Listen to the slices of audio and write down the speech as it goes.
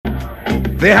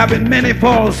There have been many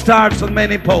false starts and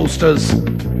many posters.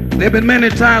 There have been many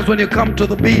times when you come to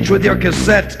the beach with your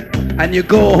cassette and you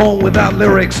go home without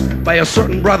lyrics by a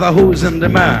certain brother who's in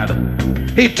demand.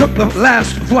 He took the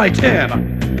last flight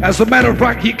in. As a matter of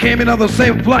fact, he came in on the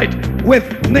same flight with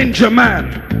Ninja Man.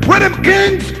 Rhythm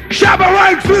Kings, Shabba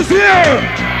Ranks is here!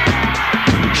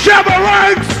 Shabba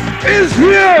Ranks is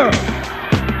here!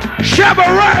 Shabba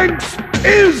Ranks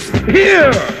is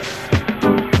here!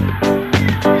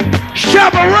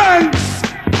 Shabba Ranks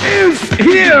is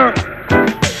here!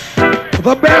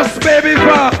 The best baby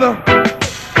father.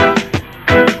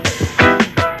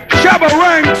 Shabba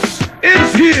Ranks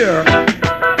is here.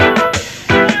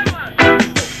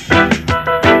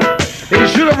 He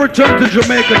should have returned to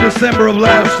Jamaica December of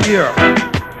last year.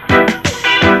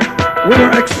 We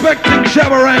were expecting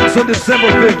Shabba Ranks on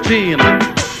December 15.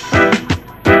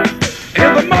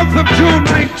 In the month of June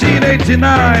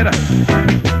 1989,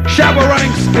 Shabba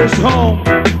Ranks is home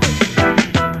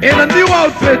in a new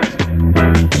outfit.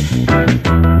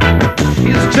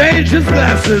 He's changed his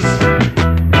glasses,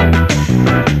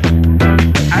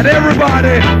 and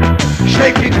everybody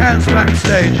shaking hands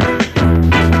backstage.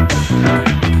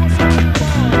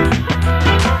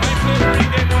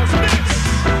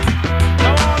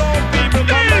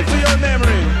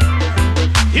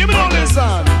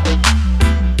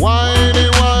 Whiny,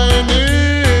 whiny,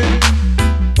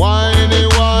 whiny,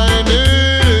 whiny,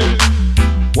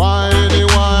 whiny,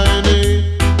 whiny,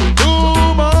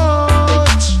 too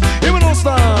much. Even no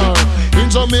star in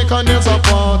Jamaica, there's a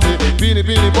party. Beanie,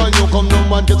 beanie, boy, you come no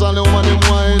man, get a little man,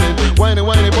 whining, whiny,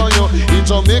 whiny, boy, you in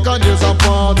Jamaica, there's a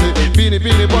party. Beanie,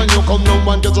 beanie, boy, you come no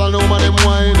man, get a little man,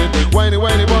 whining, whiny,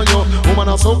 whiny, boy, you woman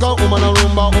a soca, woman a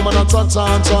rumba, woman a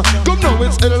cha-cha-cha. Come now,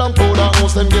 it's Edel and Powder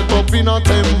House, them get up in a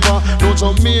temper. No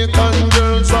Jamaican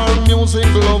girls are music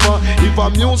lover. If a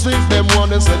music, them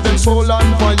want to set them soul on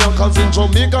fire. Cause in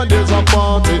Jamaica, there's a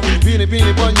party. Beanie,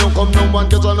 beanie, boy, you come no man,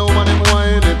 get a little man,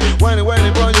 whining, whiny,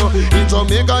 whiny, boy, you in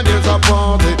Jamaica, there's a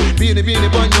party. Beanie, beanie,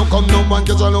 boy, you come no man,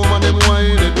 get a little man,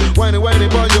 whining, whiny, whiny,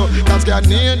 boy, you. Cause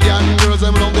Canadian girls,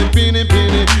 them love the beanie,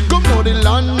 beanie. Come now, the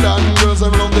London girls,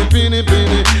 them love the beanie,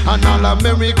 beanie. And all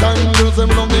American girls, them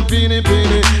love the beanie,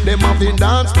 beanie. Them have the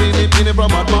dance beanie, beanie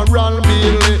from Admiral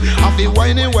Bailey. Have the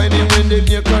whiny, whiny when they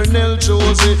hear Colonel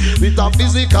Josie. With a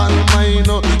physical mind,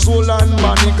 soul and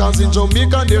body. Cause in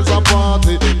Jamaica there's a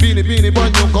party. Beanie, beanie, boy,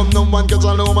 you come no man, get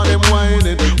a little man, them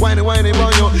whining. Whiny, whiny,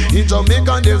 boy, you. In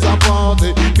Jamaica there's a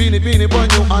party. Beanie, beanie, boy,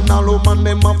 you. And all woman,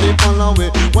 them have the follow away.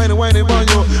 Whiny, whiny, boy,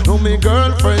 you. No, me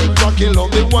girlfriend, Jackie,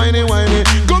 love the whiny, whiny.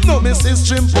 Come now, me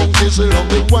sister, Punky, she love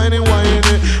the whiny, whiny.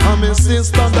 And my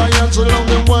sister Diane, she love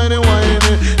the whiny,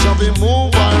 whiny. Shall we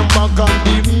move her back and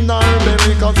even her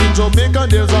belly? Cause in Jamaica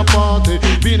there's a party.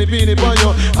 Beanie, beanie, boy,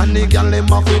 yo. And the girl, them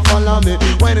have to follow me.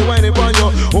 Whiny, whiny, boy,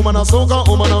 yo. Woman a soca,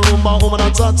 woman a rumba, woman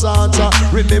a cha-cha-cha.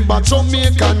 Remember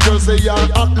Jamaican girls, they are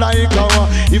hot like our.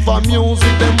 If a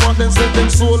music, them want them set them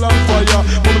soul on fire.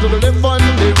 Move to the left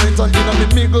and the right and in the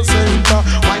middle center.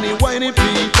 Whiny, whiny,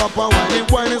 Papa, whiny,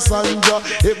 whiny, Sandra.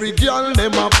 Every girl,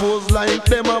 them a pose like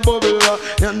them a bubble.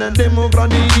 And then them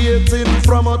graduating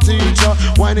from a teacher.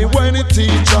 Whiny, whiny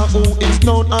teacher who is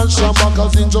known as Shabba.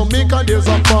 Cause in Jamaica there's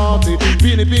a party.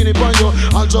 Beanie, beanie, boy, yo.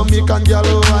 All Jamaican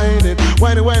girl whining.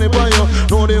 Whiny, whiny, boy, yo.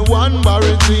 Know the one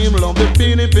barry team love the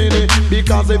beanie, beanie.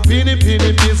 Because the beanie,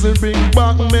 beanie business bring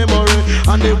back memory.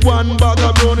 And the one bag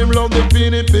of brown him love the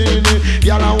beanie, beanie.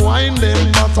 Y'all a wine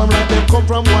them bottom like them come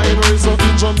from winery. So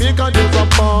in Jamaica there's a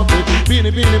party.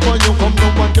 Beanie, beanie, boy, you come no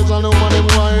one catch a no man them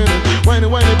whining. Whiny,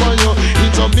 whiny, boy, yo.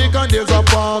 In Jamaica there's a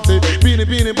party. Beanie,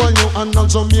 beanie, boy, you. And all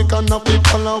Jamaican have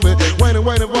people away. Whiny,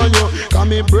 whiny, boy, you. Come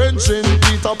me branching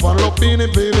Peter Pan love beanie,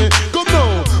 beanie. Come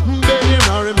now, baby,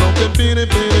 Mary love the beanie,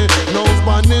 beanie. Now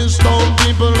Spanish town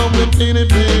people love the beanie,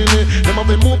 beanie. Them have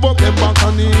to move up them back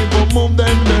and even move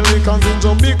them belly. Cause in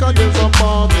Jamaica there's a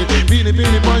party. Beanie,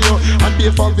 beanie, boy, you. And be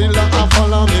for Villa and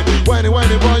follow me. Whiny,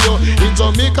 whiny, boy, you. In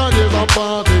Jamaica there's a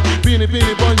party. Beanie,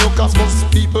 beanie, boy, you. Cause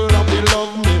most people have to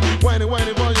love me. Whiny,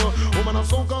 whiny, boy, you. Woman of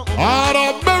soca. All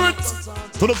the merit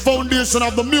to the foundation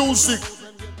of the music.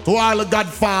 To all the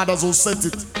godfathers who set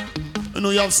it. You know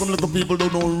you have some little people who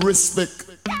don't know respect.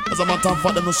 As a matter of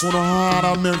fact, them show no hard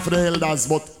and merit for the elders,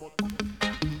 but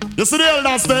you see the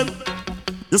elders them?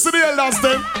 You see the elders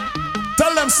them?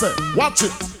 Tell them say, watch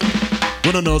it.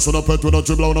 We no nurse, we no pet, we no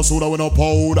dribble, we no soda, we no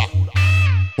powder.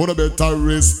 We no better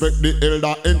respect the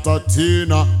elder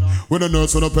entertainer. We no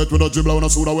nurse, we no pet, we no dribble, we no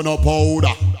soda, we no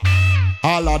powder.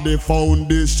 All of the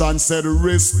foundation said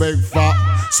respect for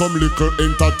some little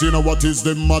entertainer. What is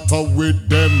the matter with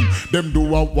them? Them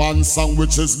do a one song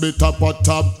which is better but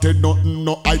top 10. Nothing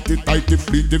no tighty,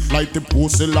 fleety, flighty,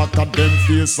 pussy like a them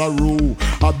face a rule.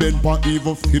 I been pa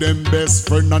even for them best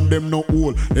friend and them no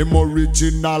old. Them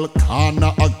original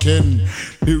corner again.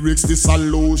 Lyrics the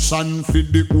solution for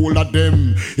the whole of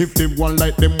them. If they want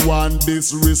like them want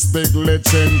this respect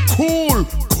legend. Cool.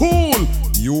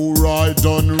 You ride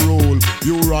on roll.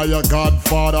 You are a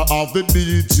godfather of the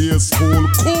DJ school.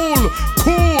 Cool.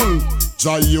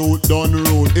 Jayo done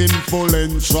roll.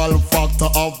 Influential factor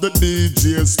of the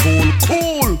DJ school.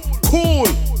 Cool.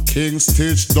 King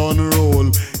Stitch done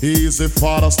roll. He's a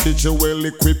father Stitch well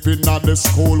equipping at the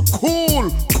school. Cool.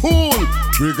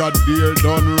 Brigadier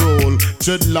done roll.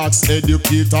 Dreadlocks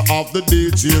educator of the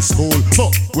DJ school. So,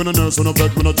 when a nurse, when a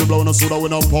vet, when a dribbler, when a soda,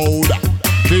 when a powder.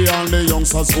 They all the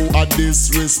youngsters who are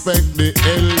disrespect the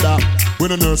elder.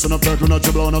 When a nurse, when a vet, when a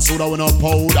dribbler, when a soda, when a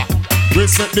powder. We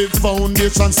set the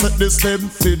foundation, set the step,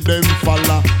 feed them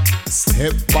follow.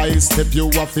 Step by step you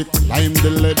have to climb the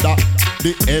ladder.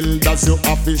 The elders you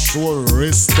have to show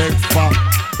respect for.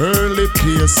 Early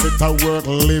peers set a work,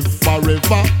 live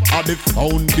forever. At the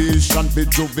foundation for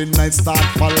juvenile start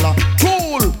follow.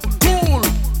 Cool.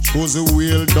 Choose a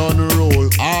wheel done roll.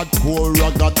 Hardcore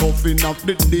ragga tough enough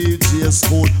the DJ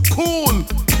school. Cool.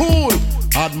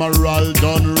 Admiral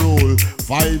done roll.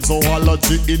 Vibes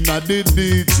zoology in a the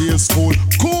DJ school.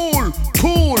 Cool.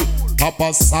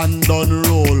 Papa San done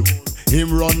roll.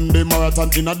 Him run the marathon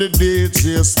in a the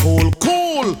DJ school.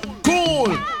 Cool.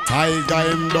 Tiger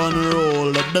him done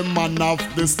roll. The man of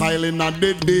the style in a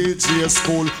the DJ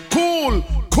school. Cool.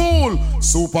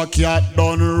 Super cat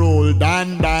done roll.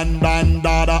 Dan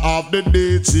dada of the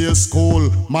DJ school.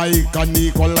 Mike and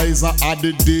equalizer at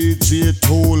the DJ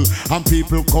tool. And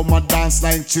people come and dance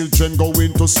like children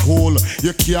going to school.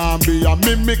 You can't be a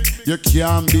mimic, you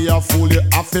can't be a fool. You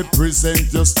have to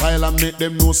present your style and make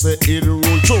them know say it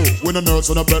rule. True. When a nurse,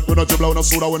 when a vet, when a dribbler, when a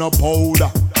soda, when a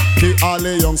powder. The all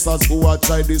the youngsters who are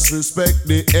try disrespect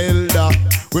the elder.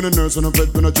 When a nurse, when a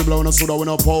vet, when a dribbler, when a soda, when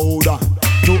a powder.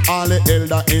 To all the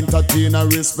elder entertainer,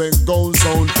 respect goes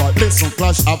on for. Listen,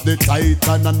 clash of the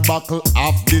titan and buckle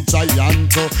of the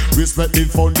giant. Respect the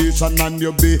foundation and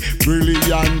you be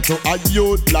brilliant. A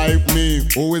youth like me,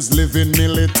 who is living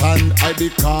militant, I be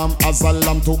calm as a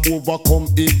lamb to overcome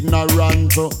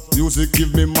ignorant. Music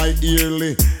give me my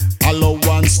yearly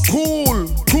allowance. Cool.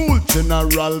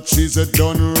 General cheese a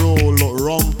done roll.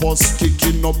 Rumpus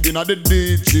kicking up in the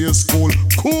DJ school.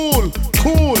 Cool.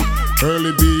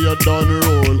 Early be a done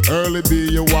roll. Early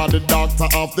be you are the doctor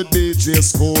of the DJ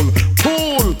school.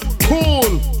 Cool.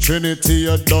 Trinity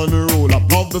a done roll. I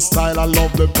love the style, I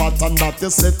love the pattern that you're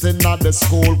setting at the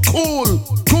school. Cool.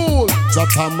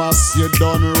 Jatamas you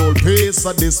done roll. Pace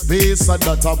of this, pace of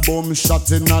that, a boom shot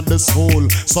in at the school.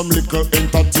 Some little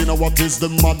entertainer, what is the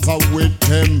matter with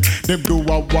them? Them do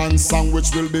a one song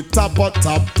which will be top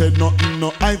 10. Nothing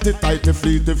no tighty,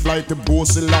 fleety, flighty,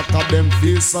 bossy like a them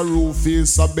face a roof,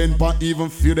 face a bend, but even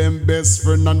feel them best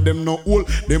friend and them no old.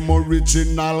 Them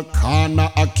original corner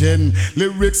again.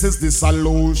 Lyrics is the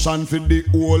solution for the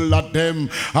whole of them.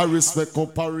 I respect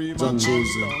Opari. John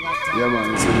Chosen. Yeah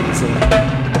man,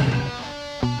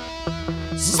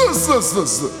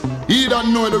 he that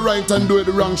know the right and do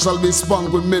the wrong shall be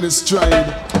spunk with many stride.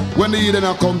 When the heathen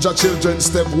come, your children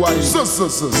step wise.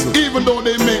 Even though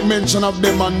they make mention of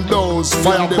them and those,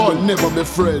 fire burn will never be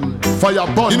friend. Fire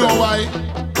burn. You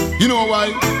know why?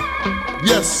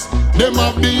 Yes, them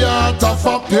have the heart of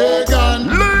a pagan.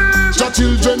 Your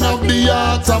children have the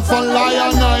heart of a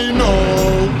lion, I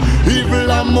know.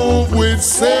 Evil and move with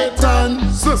Satan.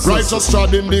 Righteous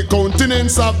treading the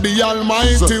countenance of the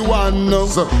Almighty One.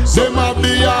 Them have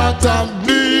the heart of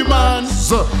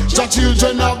demons. Your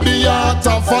children have the heart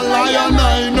of a lion,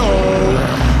 I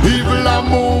know. Evil and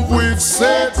move with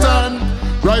Satan.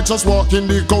 Righteous walk in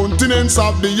the countenance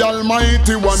of the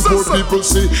Almighty One. Poor people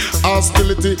see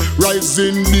hostility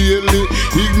rising daily.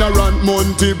 Ignorant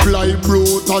multiply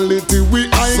brutality.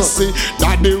 I see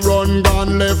that they run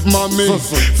gone left mommy.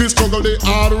 Fi struggle the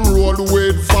hard road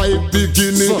with 5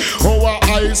 beginning. Our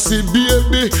I see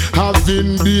baby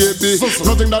having baby.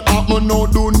 Nothing that happen now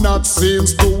do not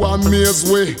seems to amaze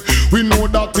we. We know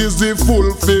that is the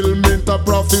fulfillment of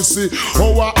prophecy.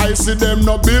 Our I see them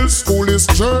no build school is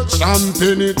church and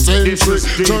penitentiary.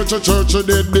 Church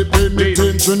dead the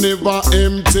penitentiary never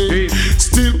empty.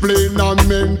 Still playing a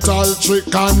mental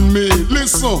trick on me.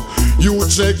 Listen, you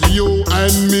check you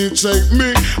and me check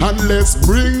me, and let's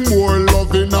bring more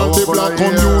love in the black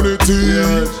community.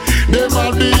 Them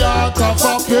are the heart of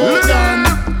a pagan.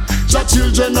 The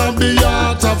children of the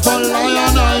heart of a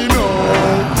lion, I know.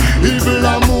 Evil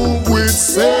a move with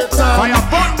Satan.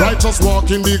 Righteous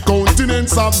walk in the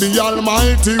countenance of the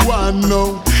Almighty One.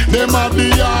 No, them have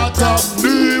the heart of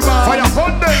demons.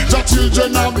 The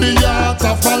children of the heart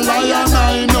of a lion,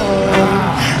 I know.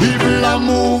 Evil a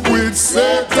move with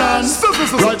Satan.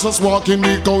 Righteous walk in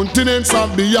the countenance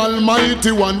of the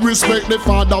Almighty One. Respect the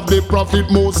father of the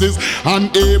prophet Moses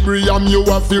and Abraham. You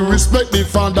have to respect the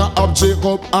father of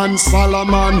Jacob and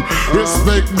Solomon.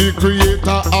 Respect the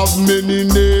creator of many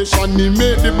nations. He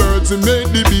made the birds, he made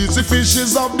the bees, the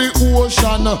fishes of the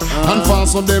ocean, and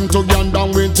fastened them together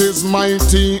with his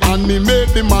mighty. And he made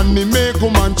the man, he made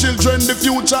woman, children, the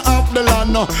future of the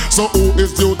land. So who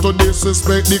is due to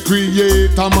disrespect the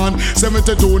creator, man?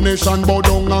 72 nations bow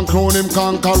down and crown him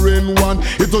conquering one.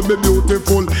 It would be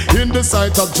beautiful in the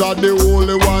sight of Jah the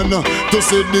Holy One to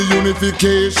see the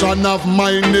unification of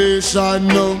my nation.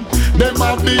 Them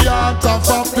have the heart of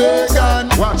a pagan.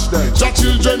 Watch them. The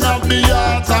children of the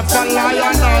heart of a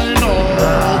lion, I know.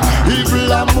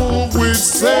 Evil a move with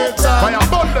Satan.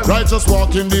 Righteous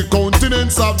walk in the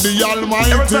countenance of the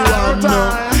Almighty One.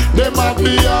 Them have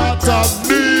the heart of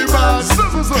demons.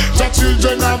 The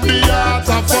children of the heart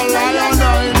of a lion,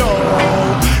 I know.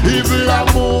 Evil a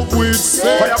move with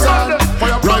Satan.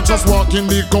 Righteous walk in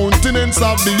the countenance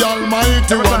of the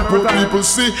Almighty One. Poor people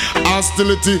see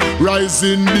hostility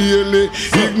rising daily.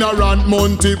 Ignorant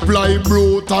multiply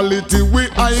brutality. We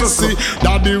I see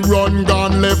daddy run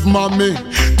gone left mommy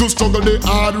to struggle the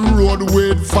hard road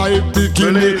with 5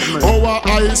 bikini. Our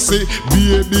I see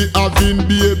baby having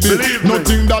baby.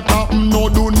 Nothing that happen no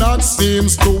do not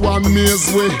seems to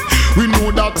amaze we. We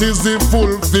know that is the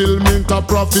fulfillment of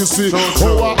prophecy.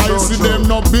 Our I see them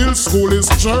no build school is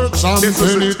church and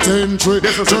penitentiary.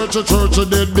 Church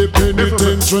dead the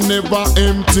penitentiary never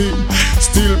empty.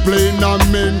 Still playing a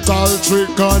mental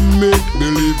trick on me.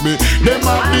 Believe me, them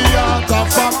have the heart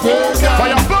of a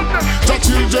pagan. The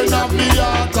children of the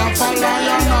heart of a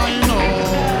lion, I know.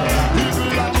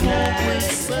 Evil and move with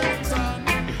Satan.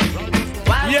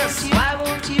 Yes, why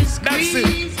won't you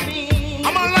squeeze me?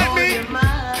 I'm on like me.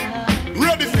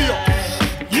 Ready for you.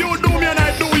 You do me and I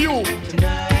do you.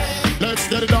 Let's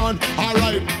get it on.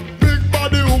 Alright. Big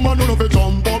body woman, you know fi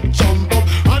jump up.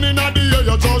 And in the air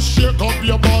you just shake up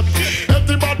your butt.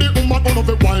 Everybody woman, you know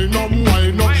fi wind up.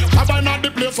 Have I not the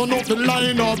place, so no fi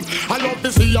line up. I love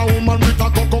to see a woman with a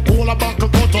Coca-Cola buckle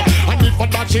cutter. And if for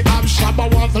that she have Shabba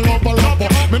wants love her.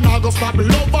 Me nah go stop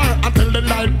love her until the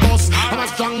light bust. I'm a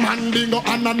strong man dingo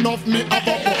and enough me have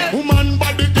a woman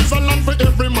body is a land for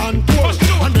every man push.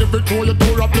 And every toe you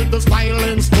do up in the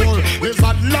styling store. There's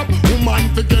a love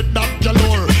woman to get that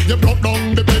galore. You block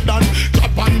down the bed and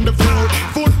drop on the floor.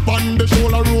 Foot on the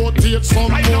shoulder, rotate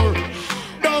some more.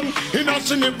 Down in a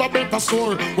she never better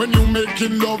sore. When you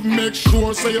making love, make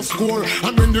sure say you score.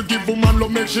 And when you give woman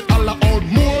love, make she holler out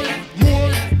more.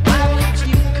 Why won't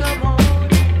you come on,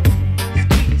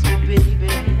 squeeze me, baby,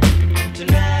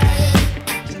 tonight.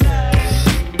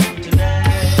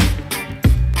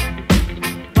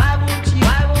 Why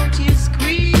won't you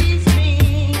squeeze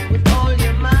me with all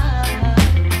your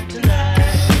might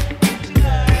tonight.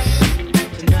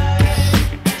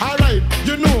 Alright,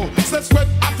 you know, say sweat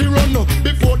after run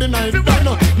before the night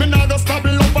done. Me not go stop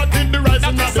love until the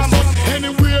rising of the sun.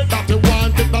 Anywhere that you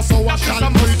want it, that's how I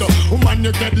shall do it. Woman,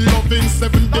 you get loving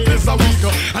 7 days a week.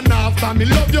 And after me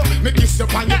love you, me kiss you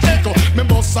on your cheek. Me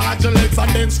massage your legs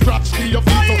and then scratch to your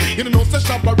feet. You know, say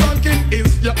Shabba ranking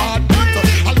is your heartbeat.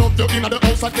 I love you in the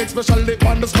house, I take special lip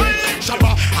on the street.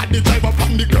 Shabba, I the driver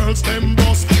from the girls, them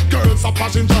bus. Girls are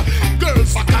passenger,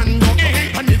 girls are conductor.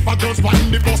 And if a girls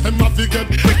on the bus, them have to get.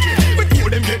 Before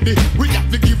them get the, we have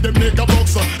to give them nigga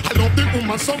box. I love the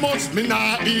woman so much, me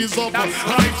nah ease up. And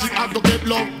if she have to get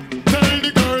love, tell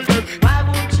the girl that. Why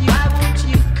won't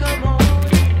you come on,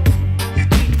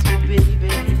 squeeze me, baby,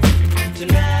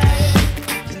 tonight.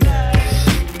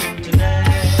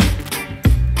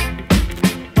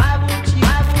 Why won't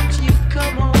you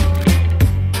come on,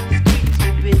 squeeze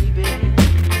me, baby,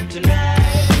 tonight.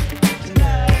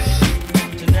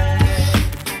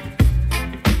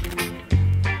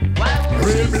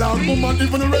 Real black woman,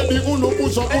 even ready, uno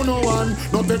push up, uno one.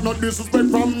 Don't take no disrespect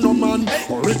from no man.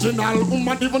 Original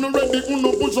woman, even ready,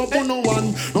 uno push up, uno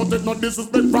one. Don't take no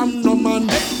disrespect from no man.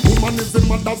 Woman is the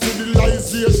mother of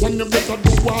civilization. You better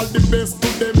do all the best to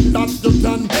them that you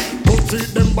can. Don't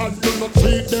treat them bad, do not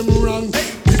treat them wrong.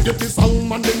 If you diss a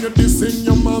woman, then you diss in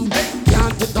your mom.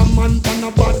 Can't take a man on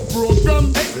a bad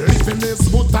program. Living is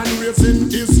good and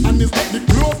raising is, and it's not the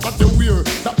clothes that you wear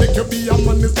that make you be a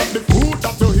man. It's not the food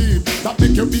that you eat that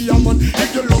make you be a man.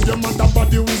 If you love your man, that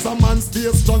body is a man,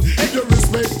 stay strong. If you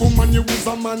respect woman, you is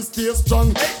a man stay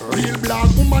strong. Real black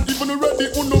woman, even ready,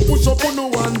 who no push up on no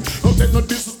one. Don't take no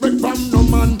disrespect from no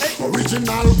man.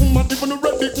 Original woman, even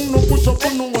ready, who no push up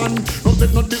on no one. Don't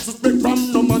take no disrespect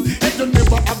from no man. If you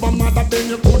never have a mother, then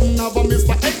you couldn't have a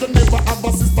mister. If you never have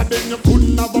a sister, then you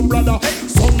couldn't have a brother.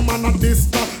 Some man a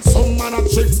dister, some man a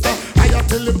trickster. I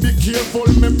tell you be careful,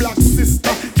 me black sister.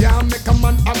 Can't make a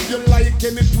man have you like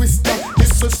any twister.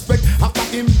 Disrespect after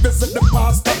him visit the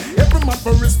pastor. Every man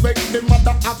for respect the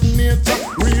mother of nature.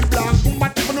 Real black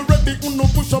woman, even ready, who no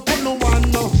push up on no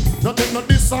one. No take no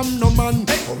diss from no man.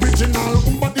 Original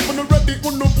woman, even ready,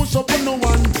 who no push up on no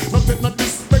one. No take no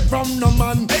disrespect from no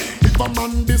man. If a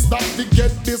man this that we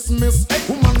get dismissed.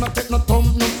 Woman no take no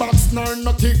thump, no box, nor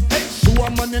no kick. Show a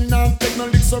man you not take no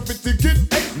licks or ticket.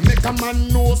 Make a man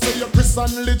know say you're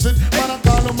Christian legit. Man I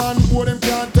call a man who them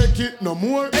can't take it no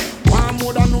more. One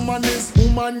more than woman is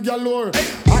woman galore.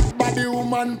 Hot body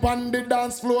woman pan the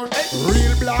dance floor.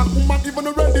 Real black woman even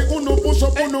ready who no push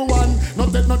up on no one. No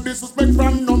take no disrespect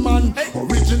from no man.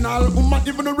 Original woman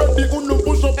even ready who no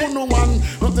push up on no one.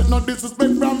 No take no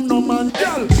disrespect from no man.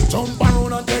 Girl, jump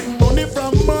around and take money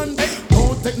from man.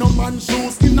 Don't take no man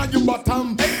shoes in a your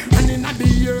bottom. And in a the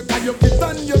ear cause you fit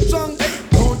on your trunk.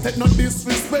 Don't take no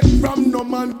disrespect from no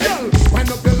man. Girl,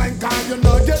 wind up your line cause you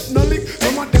not get no lick.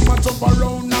 Some of them a jump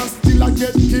around and still a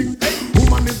get kicked.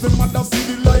 Woman is the mother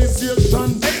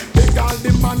civilization. Take all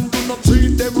the man, do not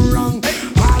treat them wrong.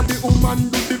 All the woman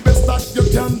do the best that you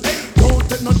can. Don't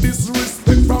take no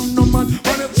disrespect from no man.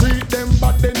 When you treat them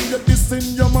bad then you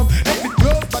dissing your mom. And the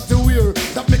clothes that you wear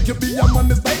that make you be a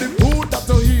man. Is that the food that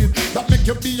you eat that make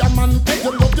you be a man. Cause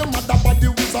you love your mother body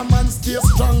with a man stay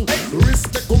strong.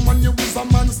 Respect woman you with a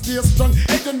man stay strong.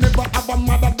 If you never have a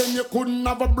mother then you couldn't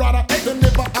have a brother. If you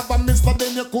never have a mister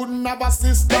then you couldn't have a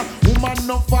sister. Woman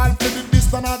no fall for the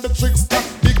distant or the trickster.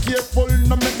 Be careful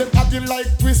no make them have you like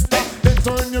twister. They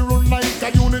turn you run like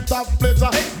a unit of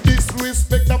pleasure.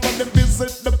 Disrespect about them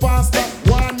visit the pastor.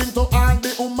 Warning to all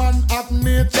the woman of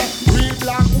nature. Real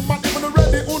black woman even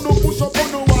ready who no push up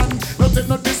on no one. No take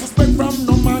no disrespect from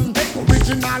no man.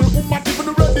 Original woman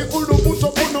even ready who no push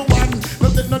up on no one. No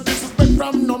take no disrespect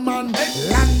from no man.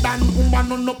 London woman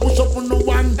who no push up on no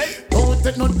one. Don't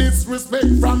take no disrespect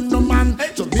from no man.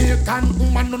 Jamaican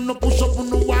woman who no push up on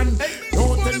no one.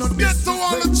 Don't take no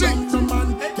disrespect from no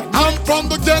man. I'm from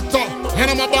the ghetto,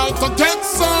 and I'm about to get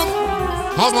some.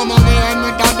 Cause my mommy and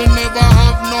my daddy never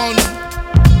have none.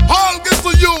 All get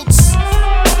the youths.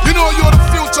 You know you're the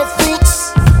future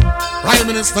fruits. Prime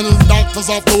Minister and doctors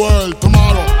of the world.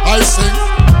 Tomorrow I sing.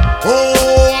 Oh,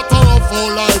 what a rough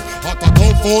old life. What a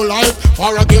tough old life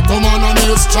for a ghetto man and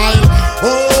his child.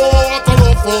 Oh, what a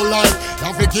rough old life. You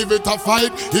have to give it a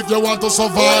fight if you want to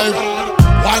survive.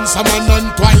 Once a man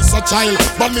and twice a child.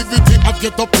 But live it of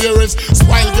get up parents,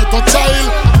 spoil get a child.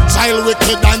 Child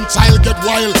wicked and child get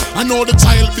wild. I know the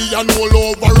child be an all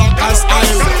over rock and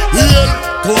style. Hail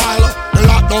to all the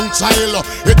lockdown child.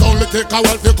 It only take a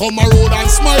while to come a road and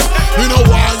smile. You know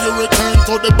why you return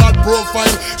to the bad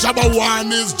profile. Shabba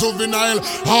one is juvenile.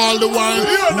 All the while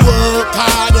work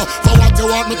hard for what you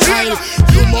want, my child.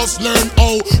 You must learn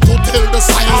how to tell the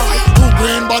sign. Two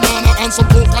green banana and some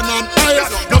coconut oil.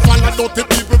 No follow dirty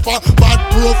people for bad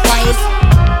profiles.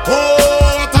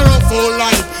 Oh, what a rough old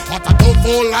life. What a tough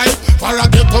old life for a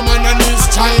ghetto man and his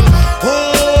child.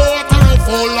 Oh, what a rough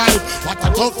old life. What a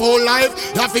tough old life.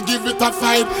 You have to give it a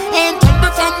fight. I'm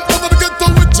coming from over the ghetto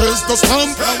with just the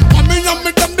stump. Mommy and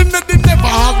me them they never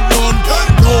have none.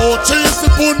 No cheese the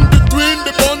bun between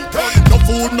the bun. No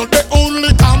food, no they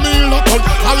only Camille Latin.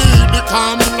 I eat the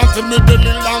Camille Latin me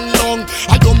belly long long.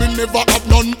 I do me never have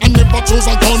none. I never choose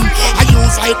a gun. I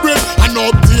use hybrid and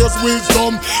upstairs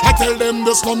wisdom. I tell them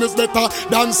the slum is better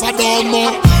than Sodom.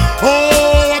 Oh,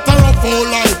 what a rough old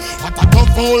life. What a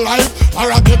tough old life for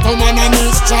a ghetto man and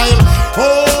his child.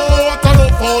 Oh, what a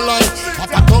rough old life.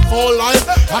 What a tough old life.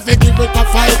 Have to give it a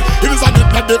fight. It is a bit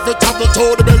of it travel to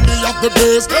the belly of the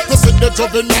base. To see the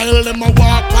juvenile them a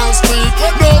walk past street.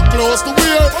 No clothes to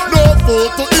wear, no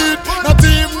food to eat. Not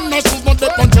even no shoes, not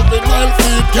the punch juvenile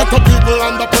feet. Get the people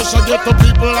under pressure, get the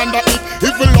people under heat.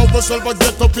 If you love yourself,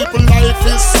 get the people, life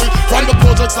is sweet. From the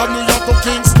projects of New York to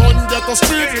Kingston, get the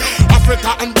street.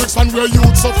 Africa and Brixton where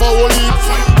youth suffer only.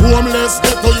 Homeless,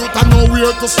 get the youth and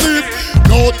nowhere to sleep.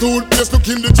 No toothpaste to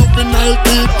kill the juvenile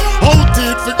teeth. Out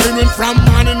teeth for cleaning from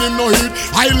man in him no heat.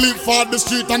 I live for the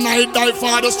street and I die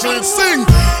for the street. Sing!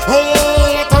 Oh,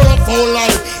 what a rough old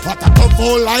life. What a tough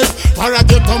old life for a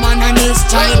ghetto man and his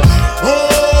child.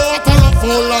 Oh, what a rough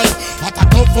old life. What a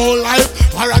tough old life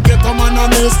for a ghetto man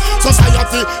and his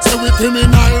society. Say we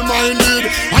criminal minded.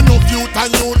 Enough youth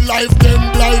and youth life them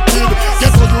blighted.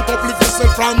 Get a youth uplift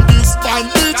ourselves from this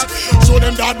bandage. Show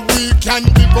them that we can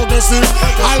be progressive.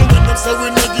 All when them say we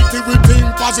negative, we think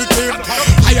positive.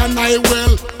 I and I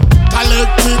will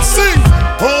collect it. Sing.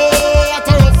 Oh, what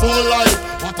a rough old life.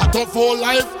 What a tough old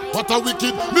life. What a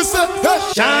wicked. Me say, hey.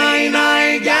 Shine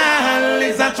eye girl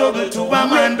is a trouble to a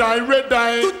man. Red eye, red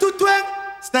eye.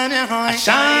 Stand your high.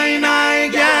 Shine eye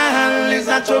girl is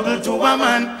a trouble to a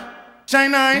man.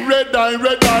 Shine eye. Red eye,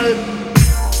 red eye.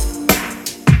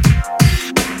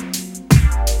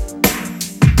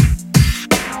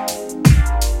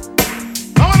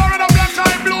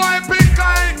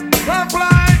 Purple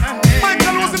eye.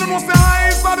 Michael was in the most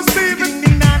highs of the Stephen.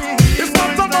 It's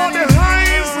not about the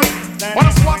highs, but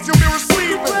it's what you be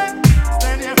receiving.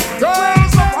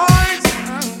 Girls of highs.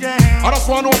 I just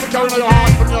want to know if you carry your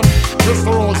heart from your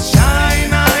Mr. Rose.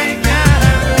 Shine eye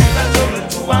girl is a trouble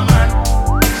to a man.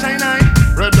 Shine eye.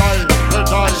 Red eye, red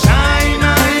eye. Shine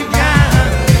eye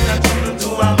girl is a trouble to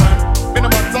a man. In the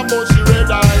month of Bush, red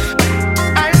eye.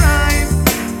 I rise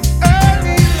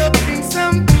early looking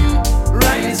something.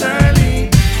 Rise early.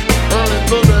 Early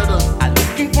to bed. I'm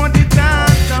looking for the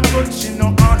dance and but she no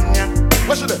on ya.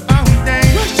 Where should it? All day.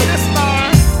 Where should it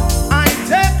start? I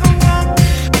take a walk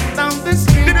down the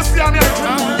street. Did you see her?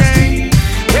 All day.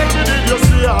 Tell me, did you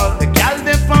see her? The gal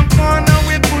they from corner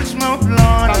we push mouth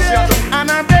lawn. And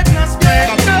I beg no spread.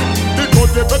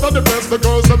 Because the better the best, the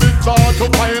girls are big hard to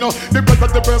find. The better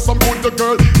the best, some good the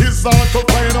girl is hard to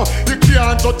find. You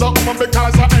can't judge a woman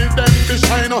because I ain't them the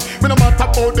shine. Me no matter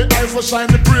about the eyes for shine,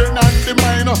 the brain and the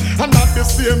mind. And at the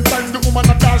same time, the woman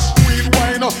a dash sweet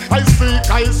wine. I seek,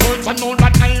 I search, I know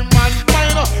that I'm man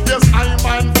fine. Yes, I'm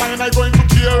man fine, I'm going to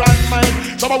care and mine.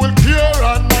 Shabba will care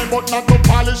and mine, but not to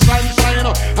polish and shine.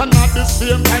 And at the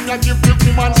same time, I give the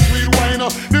woman sweet wine.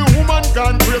 The woman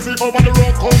gone crazy over the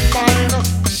road combine.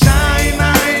 Shine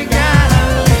eye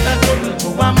girl, that's trouble to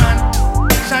a man.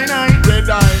 Shine eye, Red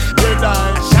eye, red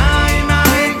eye. shine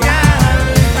eye girl,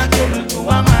 that's trouble to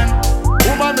a man.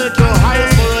 Woman make your eyes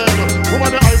so red. Woman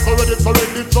the eyes so red, it's so red,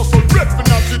 it's just so red for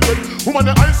not it red. Woman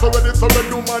the eyes so red, it's so red,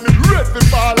 woman it's red for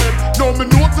ballad. Now me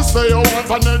notice say you want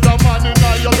another man in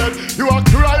your head. You a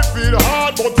cry feel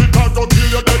hard, but it can't go kill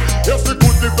you dead. Yes, the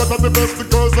good, the better, the best, the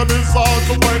girls them is hard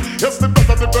to find. Yes, the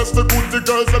better, the best, the good, the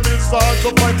girls them is hard to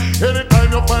find. Anytime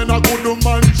you find a good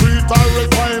woman, treat her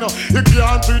refine. You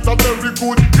can't treat a very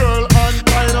good girl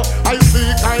unkind. I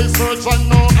seek, I search, and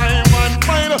know I'm on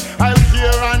fine. I'll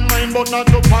care and mind, but not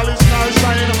to polish nor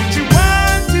shine. She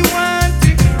want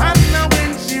it, and now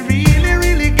when she really,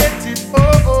 really gets it,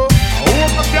 oh.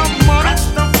 Open up your mouth.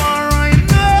 Rastafari,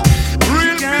 no.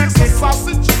 Real piece of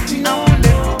sausage. She don't let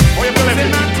it. Oh, you believe Say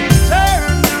it? not to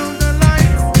turn down the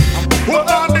lights. Put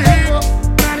on the heat.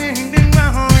 Not in the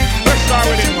behind. Pressure Say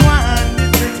with she it. want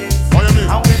it again. What you mean?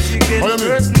 And when she gets What you mean?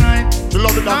 first night, She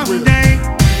love it that way. someday,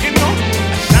 you know,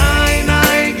 shine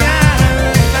eye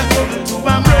girl, that's trouble to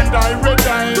a man. Red eye, red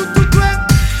eye.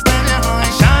 Stand your high.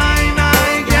 Shine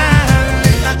eye girl,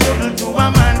 that's trouble to a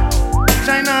man.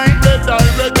 Shine eye. Red eye,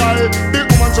 red eye. Big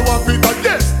woman she want Peter,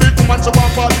 yes. Big woman she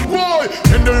want bad. Boy,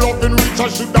 in the loving reach I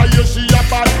should die, yes she a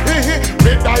bad.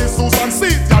 Red eye Susan,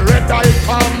 see ya red eye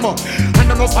come. And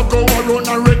them must have go around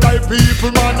and red eye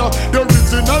people man. The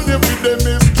original name with them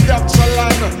is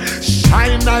Captureland.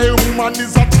 Shine eye woman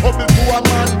is a trouble to a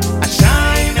man. A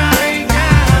shine eye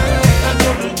girl, that's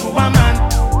trouble to a man.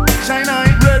 Shine eye.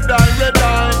 Red eye, red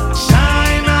eye.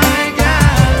 Shine eye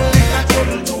girl, that's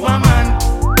trouble to a man.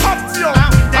 Up to you.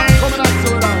 I'm coming at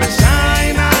you A now.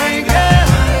 shine eye girl,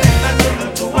 that's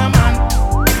trouble to a man.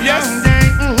 Yes.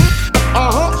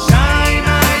 Uh-huh. Shine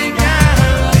eye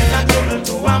girl, that's trouble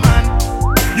to a man.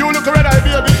 You look red eye,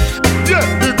 baby. Yeah,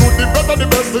 the good, the better, the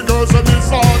best, the girls them is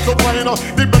hard to find.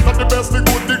 The better, the best, the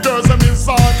good, the girls them is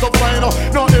hard to find.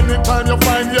 Now anytime you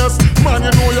find, yes, man,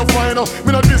 you know you find.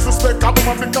 Me no disrespect a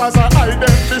woman because I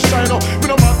identity shine. Me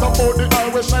no matter about the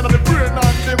eye, we shine on the brain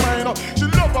and the mind. She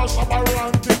love her shabba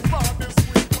ranting, body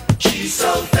sweet. She's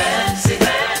so fancy,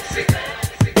 fancy,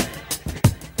 fancy.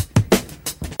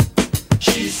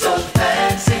 She's so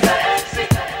fancy, fancy,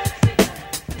 fancy.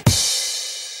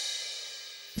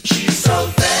 She's so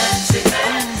fancy,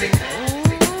 fancy,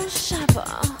 fancy. Oh, Shabba.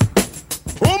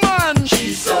 Woman,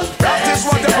 She's so that is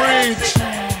what they preach.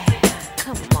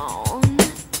 Come on.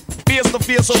 Face to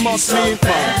face, you must meet,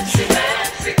 man. fancy,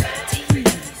 fancy, fancy.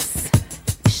 Tease.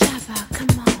 Shabba,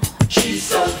 come on. She's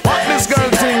so What this girl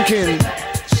thinking?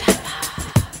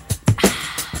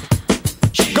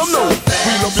 Come now,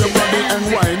 feel up your body and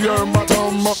wine your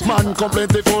bottom. Man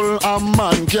completely full and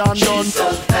man can't done.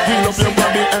 Feel up your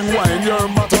body and wine your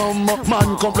bottom.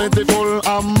 Man completely full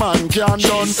and man can't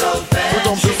done. Put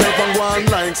up yourself and one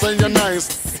like say you're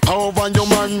nice. However, your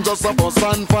man just a bust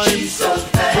and fine. Put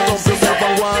up yourself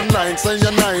a one night, say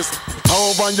you're nice.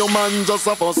 However, your man just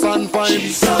a bust and fine.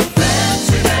 She's so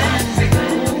fancy, fancy.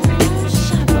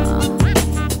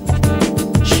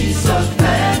 She's so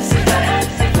fancy,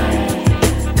 fancy.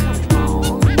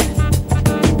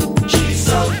 She's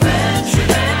so fancy,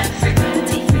 fancy.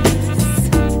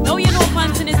 No, you know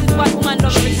fanciness is what woman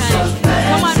love every time.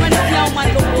 Come on, when you see a woman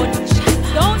look good,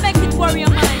 don't make it worry your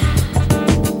mind.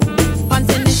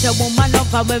 Fanciness a woman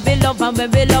love and we love and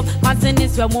we love.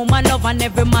 Fanciness a woman love and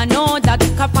every man know that.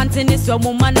 Cause fanciness a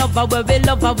woman love and we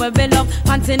love and we love.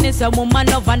 Fanciness a woman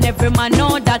love and every man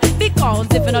know that. Because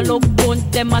if you don't look good,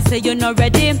 them a say you're not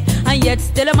ready. And yet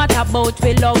still a matter about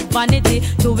we love vanity.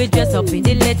 Do we dress up in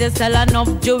the latest style enough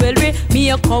jewelry?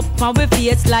 Makeup and we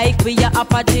face like we are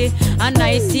apathy. And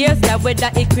nice ears that with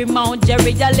that cream out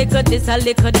Jerry. A little this, a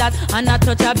little that, and a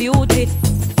touch of beauty.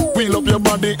 Wheel up your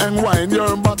body and wind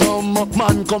your bottom.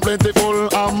 Man completely full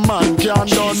and man can't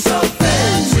done. She's so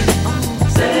fancy,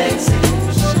 sexy.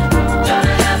 Gotta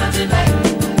have her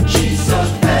tonight. She's so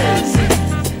fancy,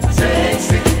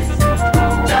 sexy.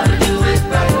 Gotta do it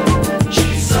right.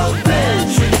 She's so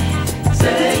fancy,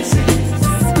 sexy.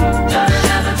 Gotta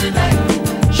have her tonight.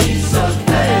 She's so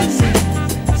fancy,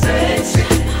 sexy.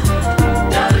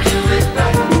 Gotta do it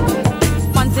right.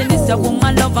 Fanciness a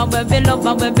woman love and we love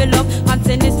and we love.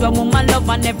 Fanciness a woman love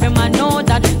and every man know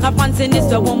that. Cause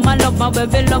fanciness a woman love and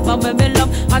we love and we love.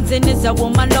 Fanciness a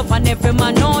woman love and every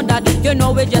man know that. You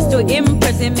know we just to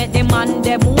impress and make the man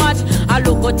them watch. I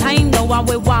look good time now and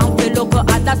we want we look good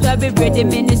at. That's why we braid the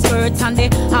mini skirts and the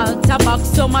halter back.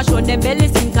 So much show them belly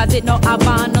sing cause it no have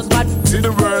on us bad. See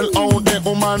the world out there,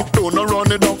 woman, do not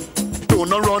run it up. Do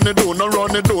not run it, do not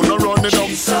run it, do not run it up.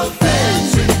 She's so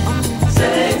fancy,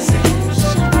 sexy.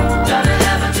 Gotta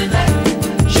have her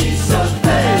tonight. She's so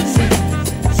fancy,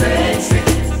 sexy.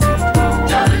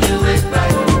 Gotta do it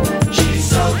right. She's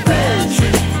so fancy,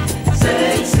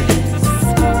 sexy.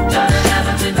 Gotta have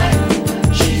her tonight.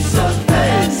 She's so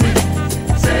fancy,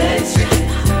 sexy.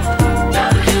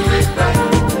 Gotta do it right.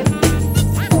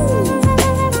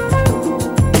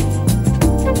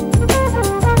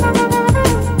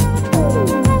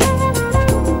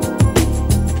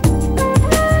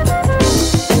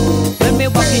 When me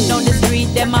walking down the street,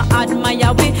 them a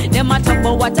admire we. Them a talk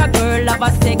about what a girl have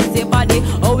a sexy body.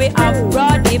 Oh, we have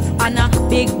broad hip and a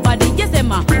big body. Yes,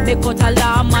 them a make out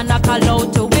alarm and a call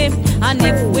out to we. And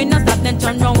if we not stop, then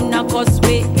turn round and cuss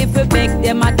we. If we beg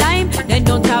them a dime, then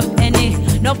don't have any.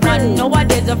 No man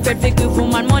nowadays afraid to give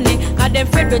woman money. Cause them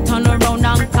afraid we turn around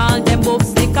and call them boobs.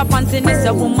 Stick up fanciness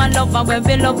a woman love and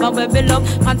we love and we love.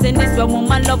 Fanciness a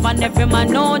woman love and every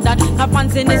man know that. Cause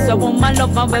fanciness a woman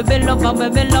love and we love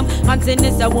and we love.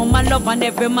 Fanciness a woman love and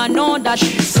every man know that.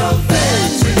 She's so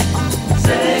fancy,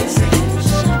 sexy.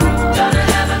 Gotta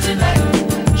have her tonight.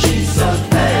 She's so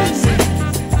fancy,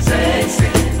 sexy.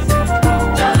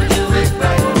 Gotta do it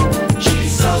right.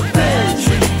 She's so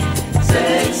fancy,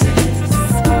 sexy.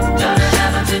 Gotta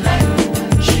have her tonight.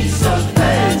 She's so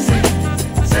fancy,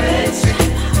 sexy.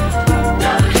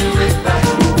 Gotta do it right.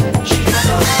 She's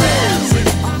so fancy,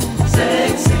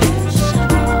 sexy.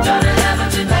 Gotta have her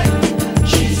tonight.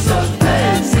 She's so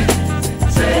fancy,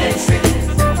 sexy.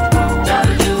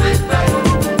 Gotta do it right.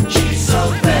 She's so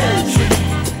fancy,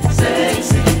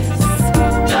 sexy.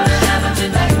 Gotta have her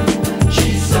tonight.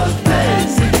 She's so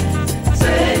fancy,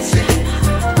 sexy.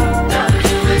 Gotta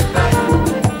do it right.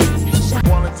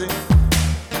 Quality,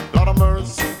 lot of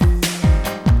mercy.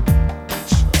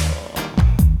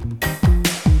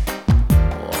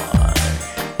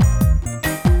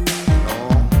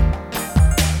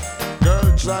 Girl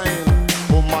child,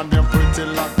 woman you pretty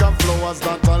like a flowers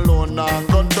that alone I'm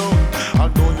gonna do.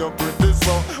 Although you're pretty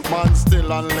so, man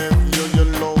still and left you, you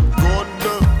look good.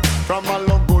 From a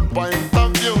look good point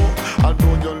of view.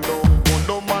 Although you look good,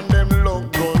 no man them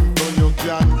look good. Though you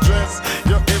can dress,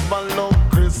 you even look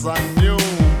Chris and new.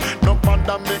 No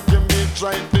matter making me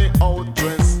try to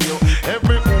outdress you.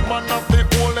 Every woman of the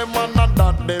only man that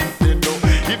them they do.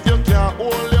 If you can't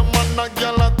hold your man, a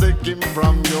girl a take him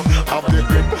from you. Have the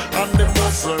grip and the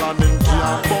muscle and him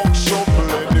can't box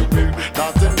shuffle anyway.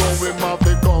 Nothing wrong with him have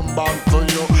to come back to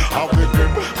you. Have the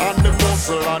grip and the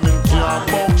muscle and him can't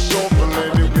box shuffle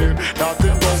anyway.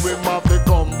 Nothing wrong with him have to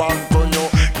come back to you.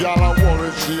 Girl a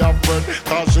worry she afraid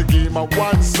cause she give him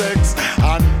one sex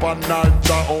and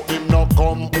panalta oh him no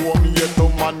come home yet to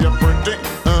man you pretty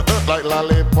like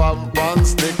lollipop and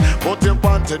stick. But your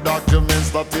panty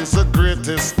documents that is the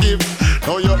greatest gift.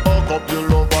 Now you hook up your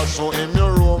lover show him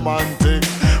your romantic.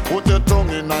 Put your tongue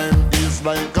in him ears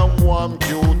like a warm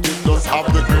cutie. Just have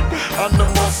the grip and the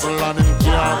muscle and him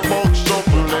can't box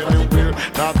shuffle anywhere.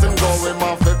 Nothing going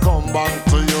off it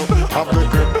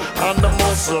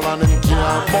muscle and him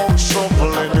can't box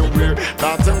shuffle anywhere.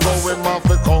 That him go him have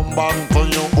to come back to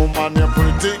you, woman, you're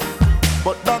pretty.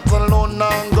 But that alone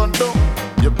I'm gonna do.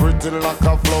 You're pretty like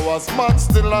a flowers, man,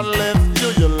 still I left you,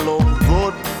 you look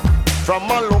good. From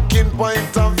a looking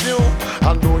point of view,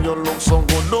 and though you look so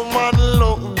good, the man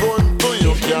look good too.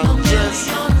 You can dress,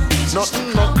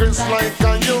 nothing no crisp like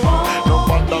a you. No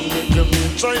matter make you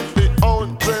me try to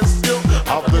outdress you.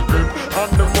 Have the grip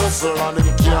and the muscle and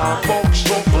him can't box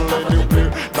shuffle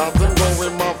anywhere. Nothing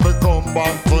going have to come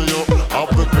back to you.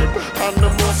 Have the grip and the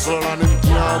muscle and him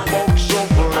can't box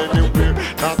shuffle anywhere.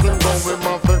 Nothing going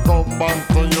have to come back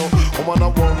to you. Woman a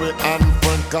worry and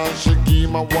friend cause she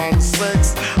give me one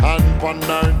sex. And pan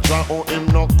her jaw oh him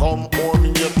no come home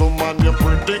yet to man you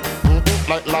pretty.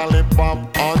 Like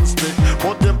lollipop on stick.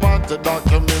 Put your party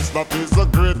documents that is the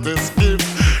greatest gift.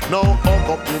 Now hug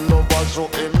up your lover show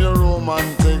him your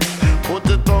romantic. Put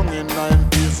your tongue in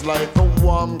 90s like a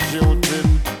warm Q-tip.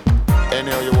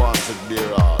 Anyhow you want it dear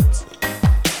heart.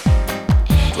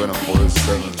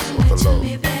 24/7 with the love.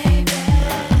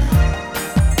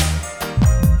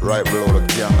 Right below the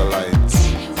candlelight,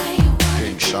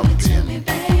 pink champagne,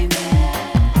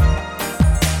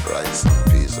 rice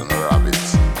and peas and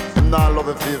rabbits. And I love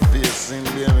if you're facing,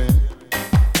 baby.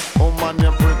 Oh man,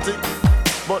 you're pretty,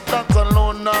 but that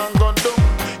alone I'm gonna do.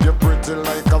 You're pretty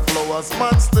like a flowers,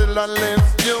 man, still I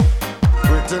left you.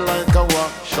 Pretty like a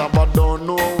what, Shabba don't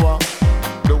know what.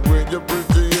 The way you're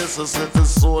pretty is to set the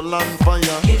soul on fire.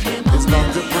 It's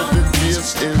not the pretty face,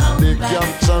 it's the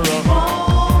capturer.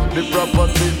 The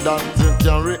property that you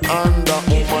carry under,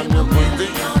 woman, you're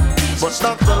pretty. But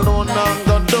that alone I'm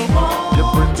gonna do.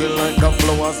 You're pretty like a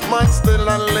flowers, man, still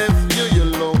I left you. You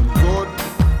look good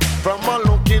from a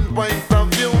looking point of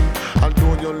view.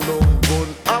 Although you look good,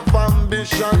 have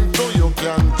ambition too. You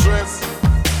can dress,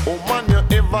 woman, you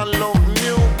ever look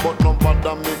new. But no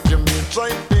matter make you me try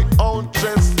to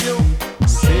outdress you.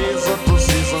 Season to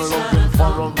season, loving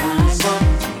for a reason.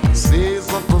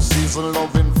 Season to season,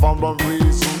 loving for a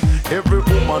reason. Every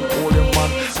woman hold your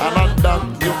man, and I that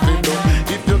you feel do.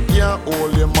 If you can't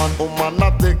hold your man, woman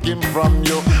not take him from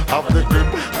you. Have the grip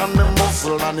and the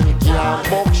muscle, and him can't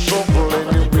box shuffle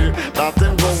anywhere. That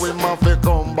him go him have to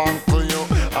come back to you.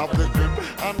 Have the grip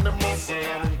and the muscle,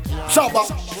 and him can't. Shabba,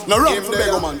 no run for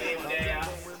beg man.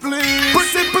 Please,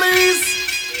 pretty please.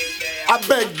 I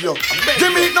beg you.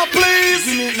 Give me it now, please.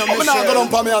 I'm not gonna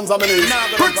put my hands on my knees.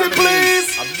 Pretty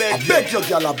please. I beg you,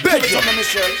 girl. I beg you.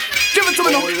 Give it to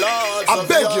me now. I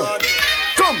beg you.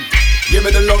 Come. Give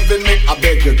me the love in me, I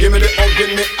beg you. Give me the hug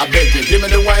in me, I beg you. Give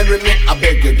me the wine with me, I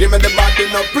beg you. Give me the body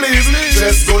now, please.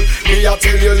 Dress good, me I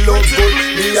tell you look good.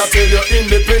 Me I tell you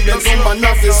independent, woman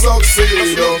have to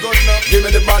succeed. Give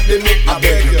me the body me, I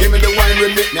beg you. Give me the wine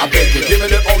with me, I beg you. Give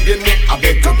me the hug in me, I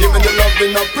beg you. Give me the love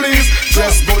in now, please.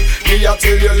 Dress good, me I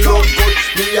tell you look good.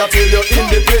 Me I tell you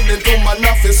independent, woman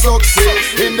have to succeed.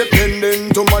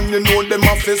 Independent woman, you know them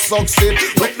have to succeed.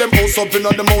 With them house up in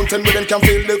on the mountain where them can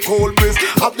feel the cold breeze.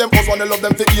 Have them house I love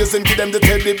them for ears and give them the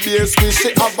teddy bear squeeze.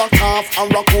 She have a calf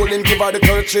and rock hole and give her the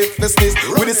kerchief for sneeze.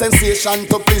 With the sensation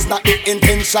to please, not the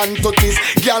intention to tease.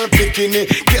 Girl picking it,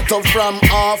 get up from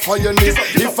off of your knees.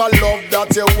 If I love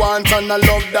that you want and I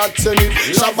love that you need,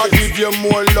 Shabba give you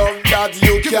more love that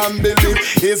you can believe.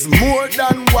 It's more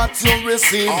than what you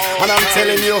receive. And I'm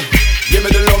telling you, give me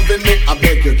the love in me, I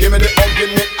beg you. Give me the hug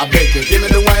in me, I beg you. Give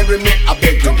me the wine with me, I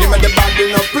beg you. Give me the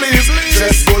body now, please.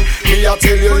 Dress good, me I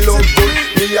tell you look good.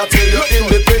 Me I tell you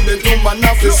independent woman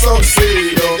have to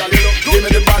succeed. Give me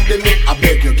the body me, I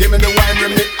beg you. Give me the wine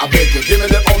with me, I beg you. Give me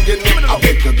the hug in me, I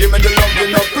beg you. Give me the love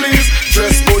in now, please.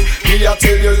 Dress good, me I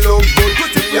tell you look good.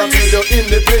 Me I tell you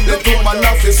independent woman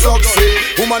have to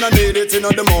succeed. Woman I need it in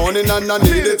the morning and I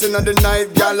need it in the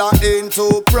night. Girl I ain't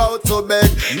too proud to beg.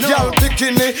 Girl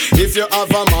picking it. If you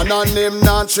have a man and him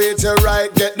not treat you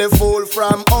right, get the fool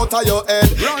from out of your head.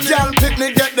 Girl pick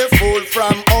me, get the fool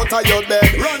from out of your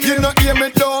bed. You know hear me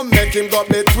don't make him go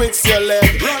betwixt your leg.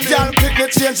 Girl pick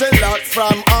me, change the lock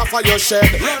from off of your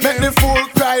shed. Make the fool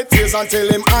cry tears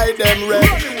until him hide them red.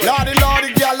 Lordy,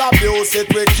 lordy, girl abuse it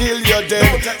will kill you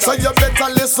dead. So you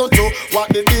better listen to what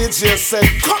the DJ said.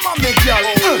 Come on me girl.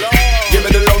 Give me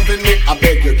the love in me, I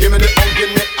beg you. Give me the hug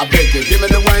in me, I beg you. Give me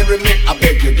the wine with me, I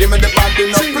beg you. Give me the body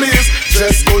now please.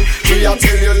 Dress good, me I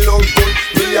tell you look good.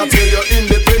 Me I tell you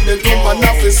independent woman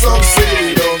have to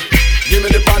succeed. Give me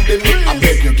the body me, I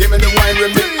beg you. Give me the wine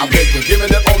with me, I beg you. Give me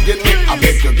the hug in me, I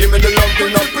beg you. Give me the love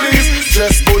in now please.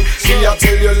 Dress good, me I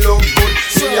tell you look good.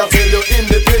 Me I tell you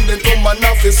independent woman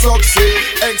have to succeed.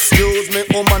 Excuse me,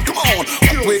 woman, come on.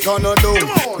 What we gonna do?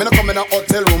 Me no come in a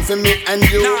hotel room for me and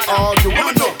you argue.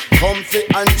 Woman, no. Comfy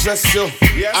and dress you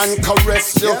and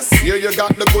caress you. You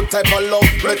got the good type of love.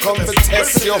 Me come to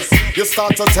test you. You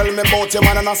start to tell me about your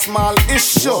man and a small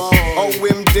issue. Oh,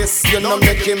 him this, you no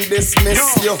make him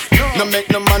dismiss you. No make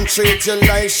no man treat you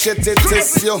like shit, it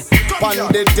is you. Pan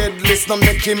the dead list, no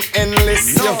make him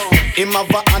endless you. Him have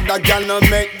a other gal, no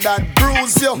make that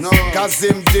bruise you. Cause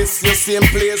him this, you same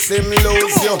place, him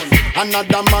lose you.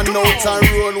 Another man out and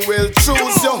road will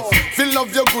choose you. Feel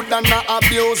love you good and not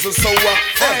abuse you. So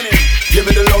give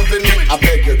me the love in me, I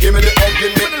beg you. Give me the hug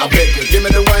in me, I beg you. Give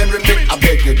me the wine with me, I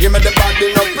beg you. Give me the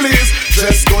body now, please.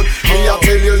 Dress good, me I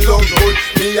tell you look good.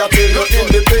 Me I tell you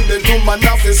independent woman,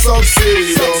 nothing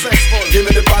succeed. Give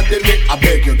me the body in me, I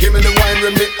beg you. Give me the wine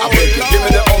with me, I beg you. Give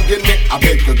me the hug in me, I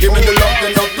beg you. Give me the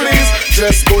love now, please.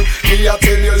 Dress good, me I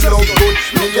tell you look good.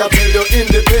 Me I tell you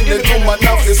independent woman,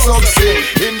 nothing succeed.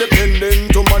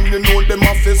 Independent woman, you know them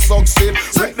have to succeed.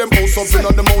 Set them house up in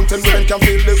on the mountain where them can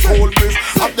feel the cold breeze.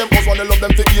 Have them house wanna love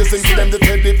them for years and give them the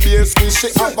teddy bear squeeze. She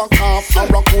have a calf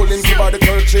and rock hole and give her the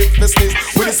kerchief to sneeze.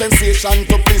 With the sensation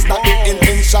to please, not the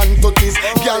intention to tease.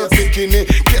 Girl bikini,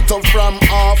 get up from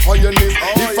off of your knees.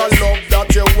 If I love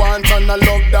that you want and I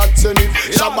love that you need,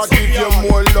 Shabba give you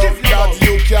more love that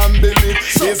you can believe.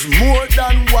 It's more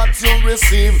than what you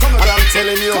receive. And I'm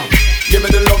telling you, give me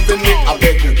the love in me, I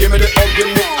beg you. Give me the hug in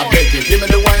me, I beg you. Give me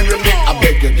the wine with me, I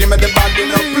beg you. Give me the body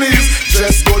now, please.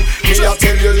 Dress good, me I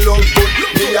tell you look good.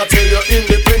 Me I tell you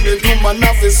independent woman,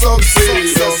 have to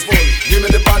succeed. Give me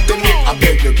the body in me, I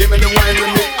beg you. Give me the wine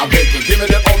with me, I beg you. Give me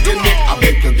the hug in me, I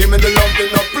beg you. Give me the love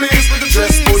in now, please.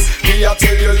 Dress good, me I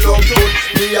tell you look good.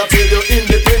 Me I tell you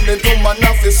independent woman,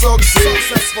 have to succeed.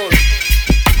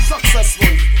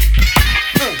 Successful.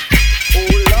 Oh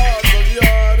Lords of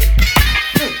yard.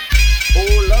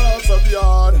 Oh Lords of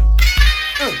yard.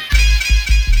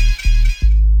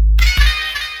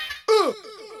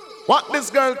 What this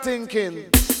girl thinking?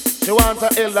 She want an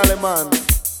elderly man.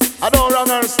 I don't wrong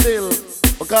her still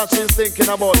because she's thinking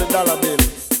about the dollar bill.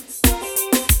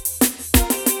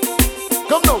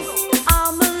 Come now.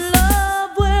 I'm in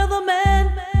love with a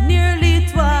man nearly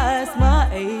twice my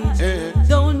age.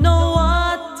 Don't know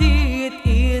what it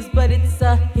is, but it's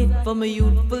a hit from my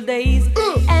youthful days.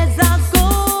 As I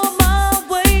go my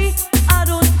way, I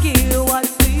don't care what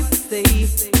people say.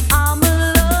 I'm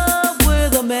in love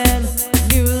with a man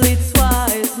nearly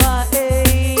twice my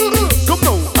age. Come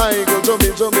now, I go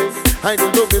jumping. I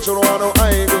go jumping, she don't want no.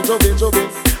 I go jumping.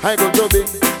 I go jumping.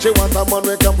 She want a man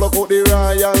we can block out the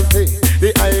royalty.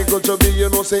 The I go jumping, you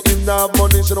know say in that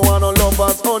money. She don't want no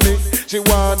lovers honey. She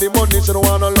want the money, she don't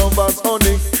want no lovers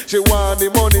honey. She want the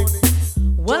money.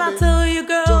 Well, I tell you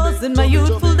girls, in my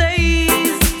youthful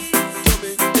days,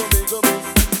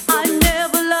 I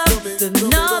never loved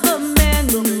another man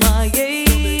my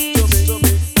age.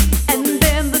 And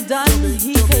then the Don,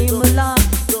 he came along,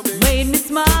 made me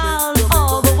smile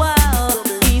all the while.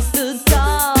 He stood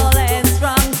tall and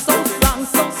strong, so strong,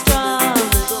 so strong.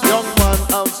 Young man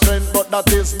have strength, but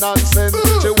that is nonsense.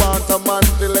 She want a man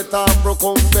to let her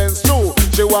recompense too.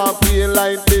 She want pay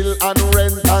light bill and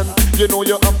rent, and you know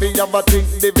you have to have a think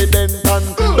dividend,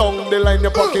 and down the line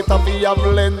your pocket have to have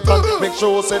length, and make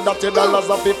sure say that your dollars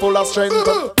are full of strength.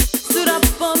 Stood up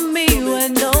for me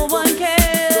when no one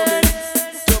cared.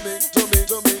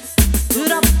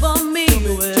 Stood up for me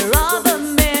where other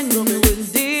men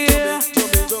wouldn't dare.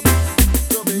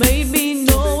 Made me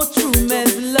know what true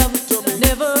man's love.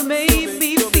 Never made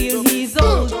me feel he's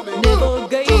old. Never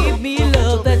gave me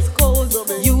love that's cold.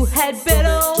 You had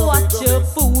better watch your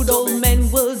food. Old men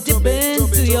will dip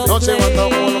into your Don't you want a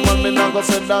old plate. man, me not go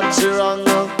say that she wrong.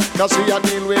 Cause she a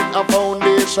deal with a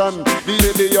foundation.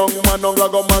 The young man don't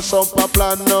go mash up a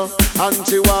plan. And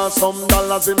she want some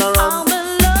dollars in her hand. I'm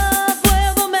in love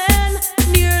with a man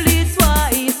nearly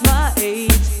twice my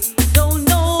age. Don't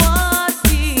know what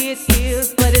it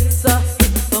is, but it's a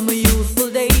hit from my youthful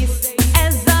days.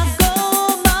 As I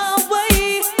go my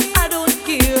way, I don't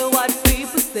care what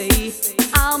people say.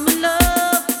 I'm in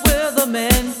love with a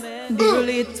man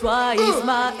nearly twice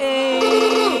my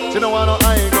age. She don't want no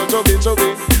I go chubby.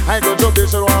 I go chubby,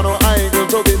 she don't want no I go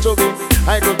chubby.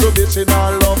 I go chubby, she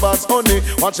not love us honey.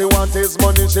 What she want is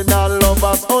money, she not love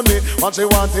us honey. What she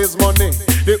want is money.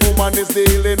 The woman is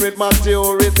dealing with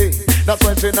maturity. That's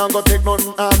why she not go take none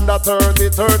under 30,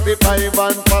 35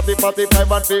 and 40,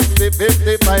 45 and 50,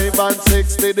 55 and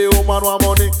 60. The woman want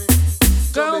money.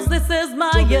 Girls, this is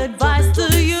my advice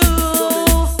to you.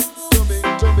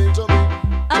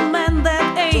 A man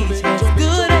that age has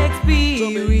good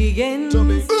experience.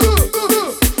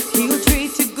 He'll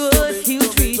treat you good, he'll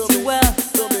treat you well.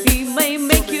 He may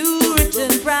make you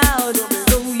and proud,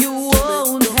 so you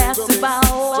won't have to bow,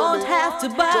 won't have to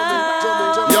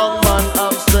bow. Young man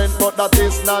have strength, but that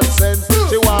is nonsense.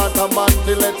 She want a man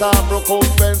to let her broke out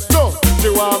fence. No, she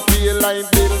want feel like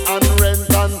bill and rent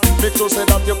and make sure say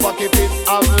that your pocket it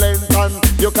have length and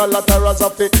your collaterals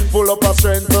are fit full up of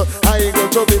strength. I go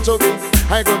chubby,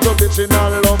 I go chubby. She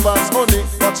not love us honey,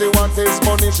 what she want is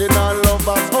money. She not love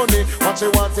us honey, what she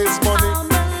want is money.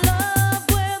 I'm in love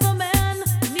with a man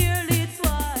nearly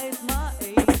twice my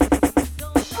age.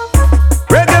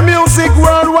 Reggae music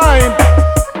worldwide,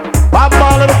 Bob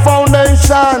Marley the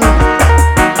foundation.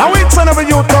 Now each and every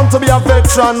youth come to be a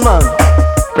veteran man.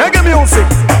 Reggae music,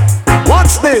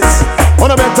 watch this. On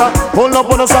a better, pull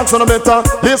up on the socks on a better,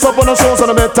 lace up on the shoes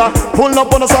on a better, pull up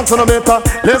on the socks on a better,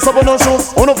 lace up on the shoes.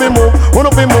 Uno fi move,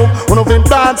 uno fi move, uno fi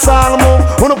dance all move,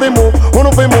 uno fi move, uno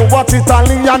fi move. Watch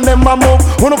Italian them a move,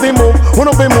 uno fi move,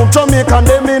 Jamaican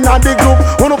them in a the group.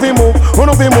 Uno fi move,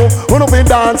 uno fi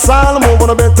dance all move.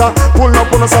 Uno better, pull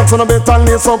up on the socks on a better,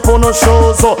 lace up on the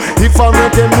shoes. So if I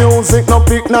reggae music, no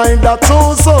pick neither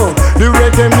choose. So the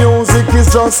reggae music is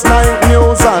just like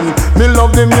news and me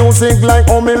love the music like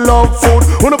how me love food.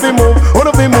 Uno fi move,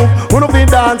 uno fi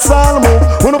dance all move.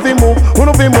 Uno fi move,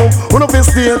 uno fi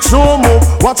stage show move.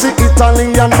 Watch the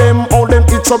Italian them, how them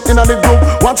itch up in the group.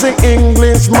 Watch the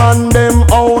Englishman them,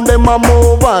 how them a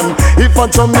move. And if a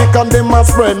Jamaican them a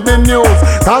spread the news.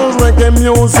 Cause reggae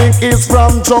music is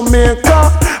from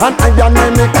Jamaica, and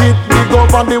I make it big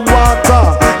over the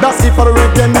water. That's if a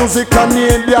reggae music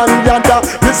Canadian yada.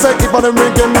 Me say if a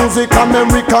reggae music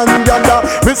American yada.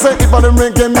 Me say if a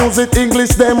reggae music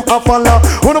English them a follow.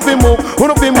 Uno fi move,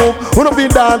 uno fi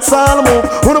dance all move.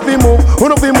 Uno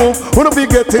fi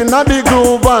get in a the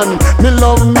groove and me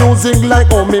love music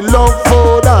like how me love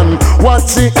food and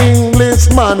watch the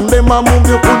Englishman them a move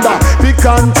you coulda pick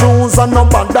and choose and no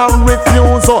bother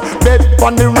refuse. So bet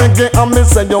on the reggae and me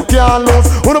say you can't lose.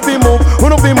 Uno fi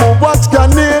move, watch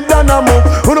Canadian a move.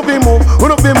 Uno fi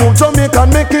move, Jamaica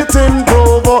make it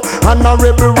improve. And a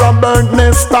rebel Robert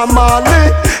Nesta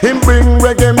Marley, him bring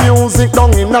reggae music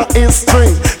down in a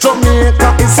history.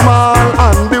 Jamaica is small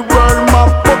and the world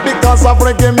map, but because of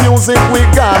reggae music we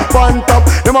got on top.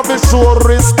 Them have to show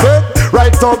respect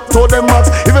right up to the max.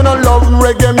 If you don't love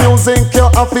reggae music, you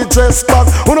have to dress back.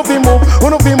 Uno fi move,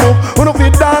 uno fi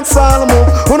dance all move.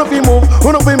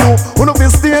 Uno fi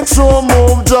stage show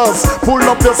move. Just pull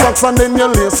up your socks and then you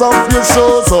lace up your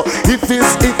shoes. So if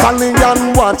it's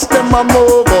Italian, watch them a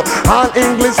move. And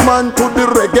Englishman to the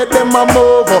reggae them a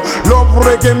move. Love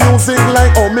reggae music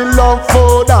like how me love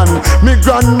food. And me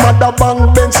grandmother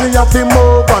bang then she have to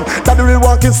move. And daddy real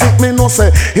walking sick me no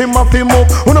say him have to move.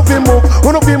 Uno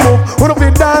fi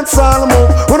dance all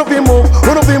move. Uno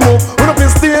fi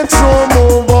stage show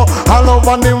move. All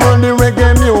over the world the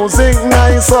reggae music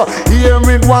nice. Hear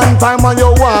it one time and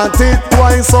you want it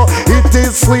twice. It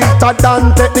is sweeter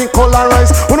than technical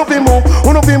rice. Uno fi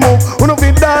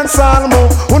dance all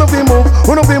move. Uno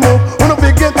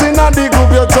fi get in a the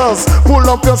groove. You just pull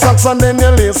up your socks and then you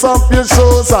lace up your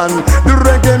shoes. And the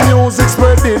reggae music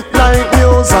spread it like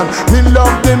news. And me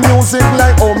love the music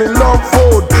like how me love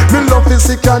food. Me love the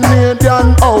sick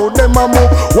Canadian how them a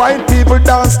move. White people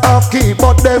dance half key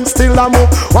but them still a move.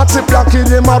 Watch the black in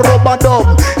them a rubber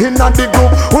dub in a the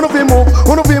group. Uno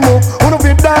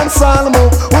fi dance all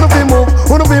move. Uno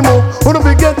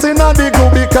fi get in a the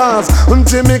group because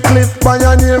Jimmy Cliff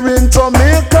pioneer in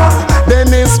Jamaica.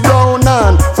 Dennis Brown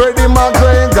and Freddie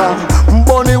McGregor,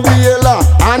 Bunny Wheeler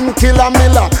and Killer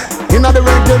Miller. In the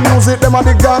reggae music, them are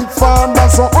the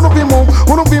godfathers. So uno fi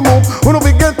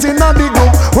get in a the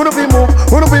group. Uno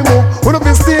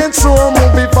fi stage show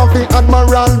move. If I fi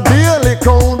Admiral Bailey,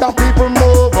 crowd of people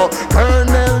move.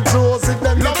 Colonel Joseph,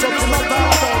 them love to talk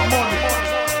about money.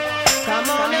 Come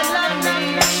on and love me.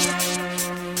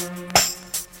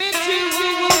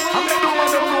 I'm gonna do what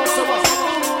them know, so what?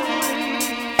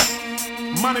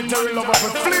 Monetary love of a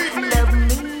fleet.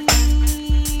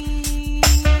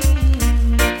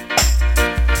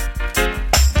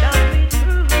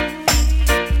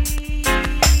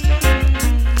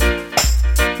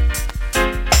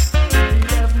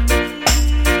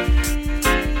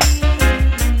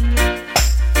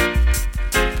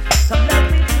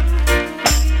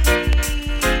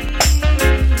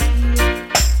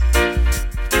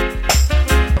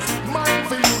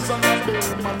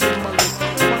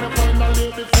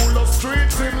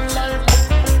 Streets in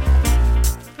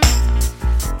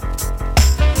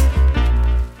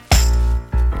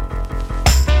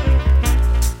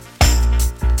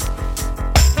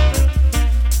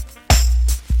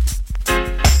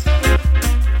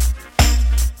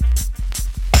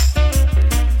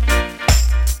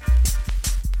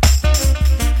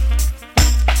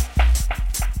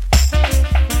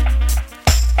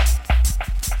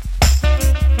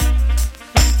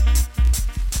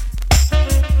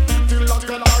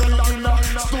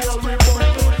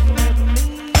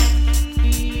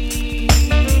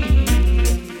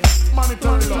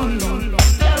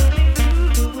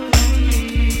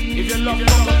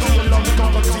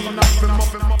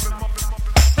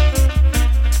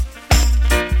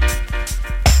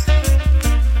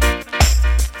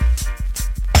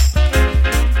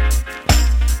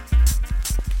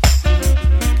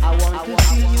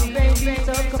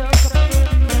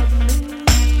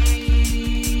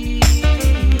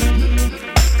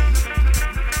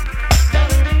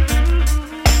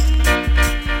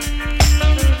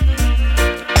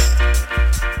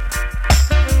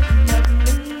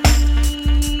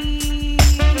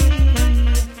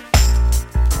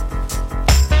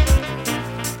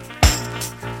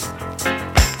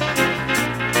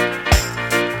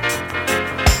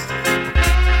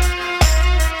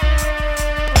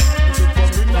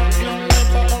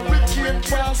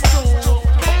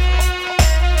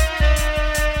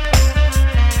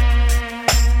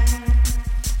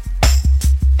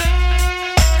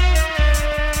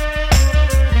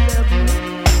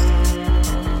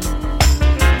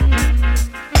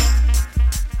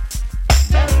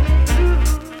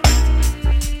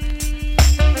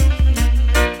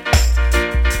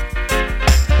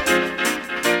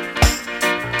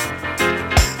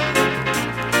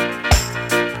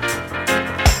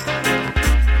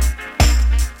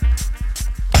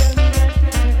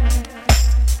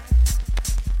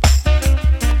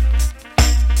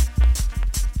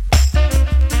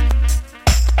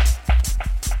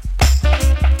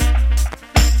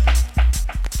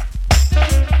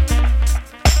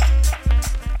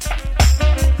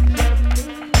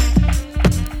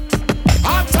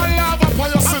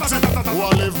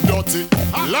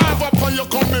when you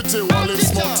committee, while it's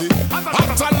smutty.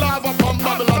 Hot a lava from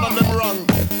Babylon and them wrong.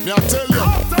 Me I tell you,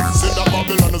 see that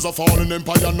Babylon is a fallen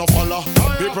empire, no follow.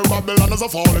 People Babylon is a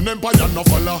fallen empire, no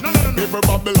follow. People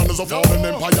Babylon is a fallen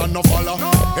empire, no follow.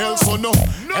 Else no,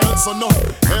 else no,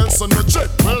 else no. Check.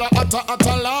 Well, a hot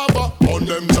lava on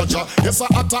them jaja. Yes, a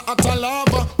hot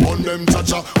lava on them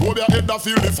jaja. Hold your head and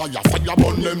feel the fire, fire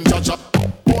on them jaja.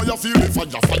 Boy, you feel the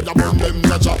fire, fire burn them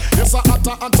jaja. Yes, a hot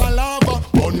lava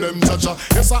burn them jaja.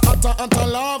 Yes, a hot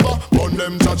lava burn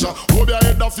them jaja. Hold your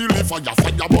head and feel the fire,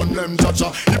 fire burn them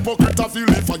jaja. Hypocrite a feel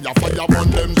the fire, fire burn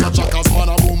them jaja. Cause man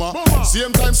a boomer,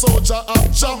 same time soldier a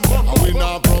jump. And we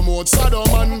now promote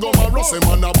Saddam and go and Russell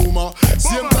man a boomer.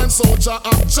 Same time soldier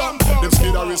a jump. Them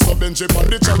skidder is up in Jeep and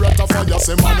the chariot a fire,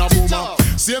 say man a boomer.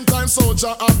 Same time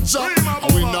soldier a jump.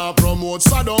 And we now promote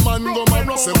Saddam and go and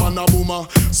Russell man a boomer.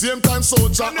 Same time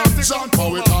soldier a jump.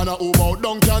 And we can't over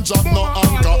down can't drop no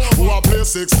anchor. Who a play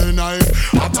 69?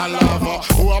 Hot a lava.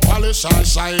 Who a polish and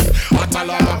shine? Hot a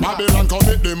lava. Babylon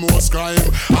commit the most crime.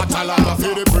 Hot a lava.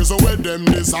 Feel the prison where them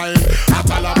design. Hot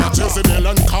a lava. Jezebel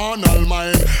and carnal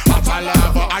mind. Hot a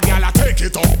lava. A gal a take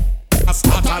it up.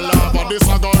 Hot a lava. This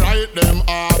a go write them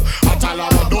up. Hot a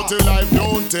lava. Dirty life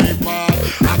don't take part.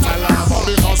 Hot a lava.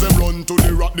 Because them run to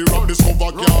the rock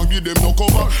discover can't give them no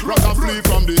cover. Rock a flee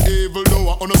from the evil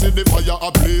door. Wanna see the fire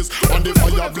ablaze. And the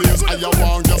fire blaze. I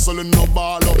want gasoline no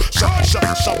ball.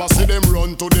 Shabba see them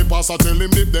run to the pastor. Tell him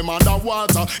dip them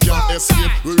underwater. Can't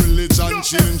escape. Religion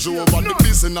change over. The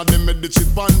peace in them med the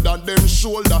chip under them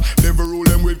shoulder. Never rule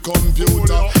them with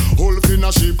computer. Whole fin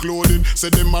a sheep clothing. Say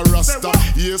them a rasta.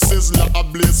 Yes is la a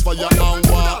blaze fire and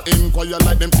war. Inquire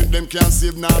like them think them can't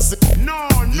save Nancy. No.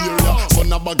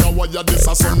 Son a bag of wire this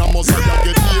a son a messiah.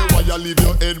 Get here while you leave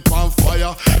your head pan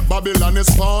fire. Babylon is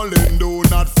falling, do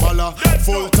not follow.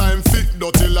 Full time fit,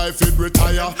 dirty life it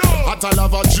retire. Hot a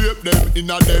lava drape them in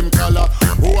a them color.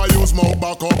 Who I use my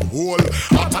back up hole.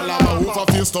 Hot a lava who for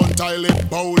fist on toilet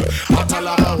bowl. Hot a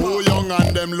lava who young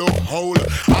and them look whole.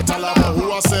 Hot a lava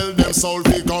who a sell them soul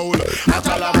for gold. Hot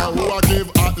a lava who a give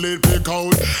athlete pick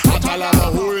out. Hot a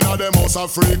lava who in a them house a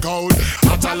freak out.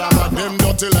 Hot a lava them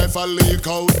dirty life a leak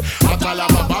out. Hot a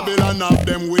lava Babylon have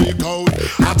them weak out.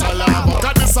 Hot a lava,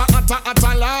 cause this a hot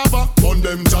lava. Burn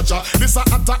them jaja. This a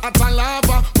hot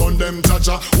lava. Burn them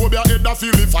jaja. Hope your head a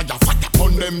feel the fire, fire.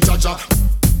 Burn them jaja.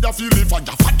 You feel the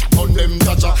fire, fire. Burn them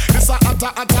jaja. This a hot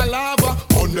lava.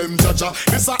 Burn them jaja.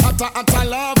 This a hot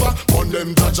lava. Burn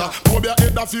them jaja. Hope your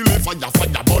head a feel the fire,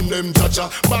 fire. Burn them jaja.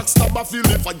 Backstab a feel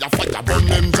the fire, fire. Burn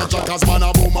them jaja. Cause man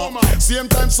a boomer. Same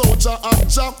time soldier a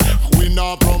jump. We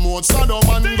now promote Saddam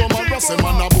and go and Russell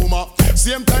man a boomer.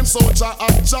 Same time soldier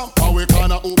a jump. And we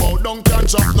can't over down can't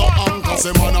drop no anchor.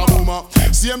 Say man a boomer.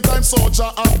 Same time soldier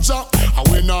a jump. And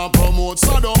we now promote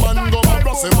Saddam and go and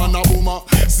Russell man a boomer.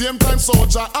 Same time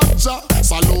soldier a jump.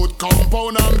 Salute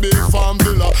compound and big farm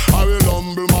villa. I will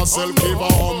humble myself, keep a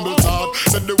humble thought.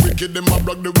 Said the wicked them a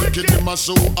brag, the wicked them a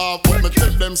show off. What me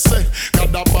tell them say,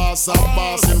 God a boss of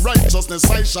boss. In righteousness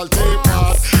I shall take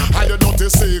part. And the dirty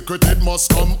secret it must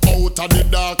come out of the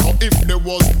dark. If there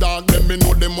was dark, then me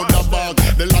know them would have bark.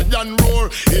 The lion roar,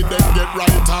 he then get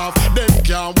right off. Them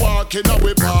can't walk in a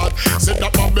way path. Said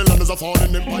that Babylon is a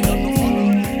fallen empire, no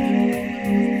follow.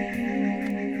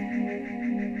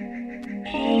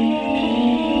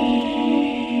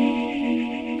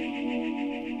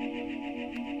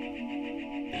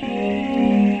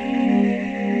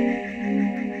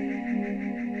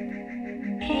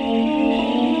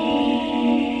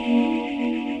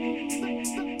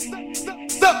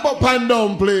 Step up and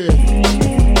down, play.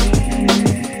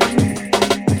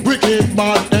 Wicked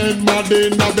bad and mad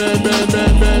in the bed.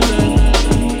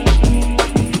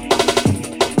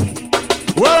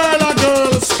 Well, a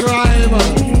girl's crime.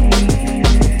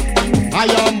 I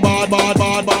am bad.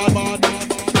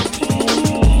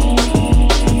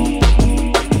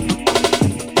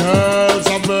 Girls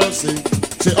of mercy.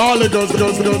 See all the girls.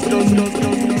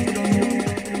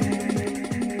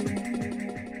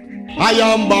 I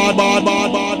am bad.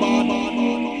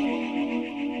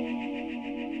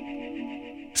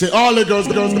 See all the girls.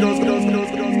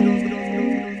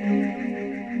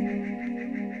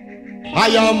 I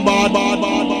am bad.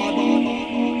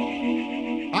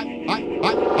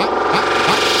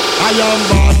 I am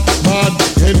bad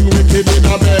and wicked in a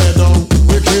bed.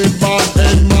 Wicked, bad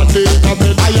and mad in a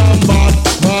bed. I am bad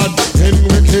and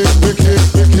wicked.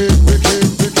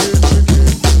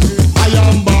 I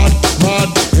am bad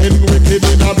and wicked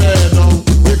in a bed.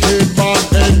 Wicked,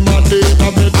 bad and mad in a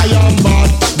bed. I am bad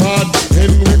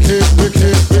and wicked.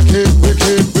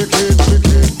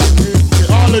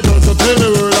 All the girls tell the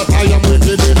world that I am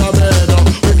wicked in a bed.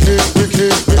 Wicked.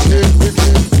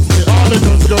 All the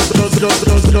girls.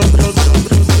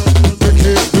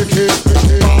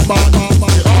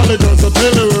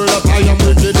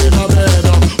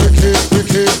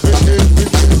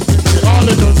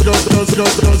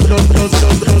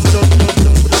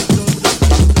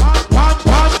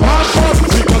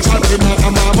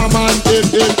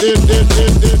 Wicked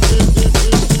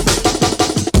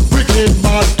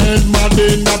bad and mad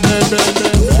in the bed.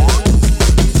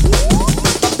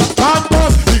 Bad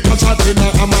boss, he can shot in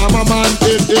a mama man.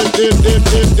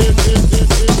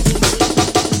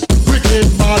 Wicked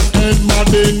bad and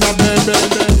mad in the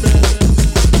bed. Bad.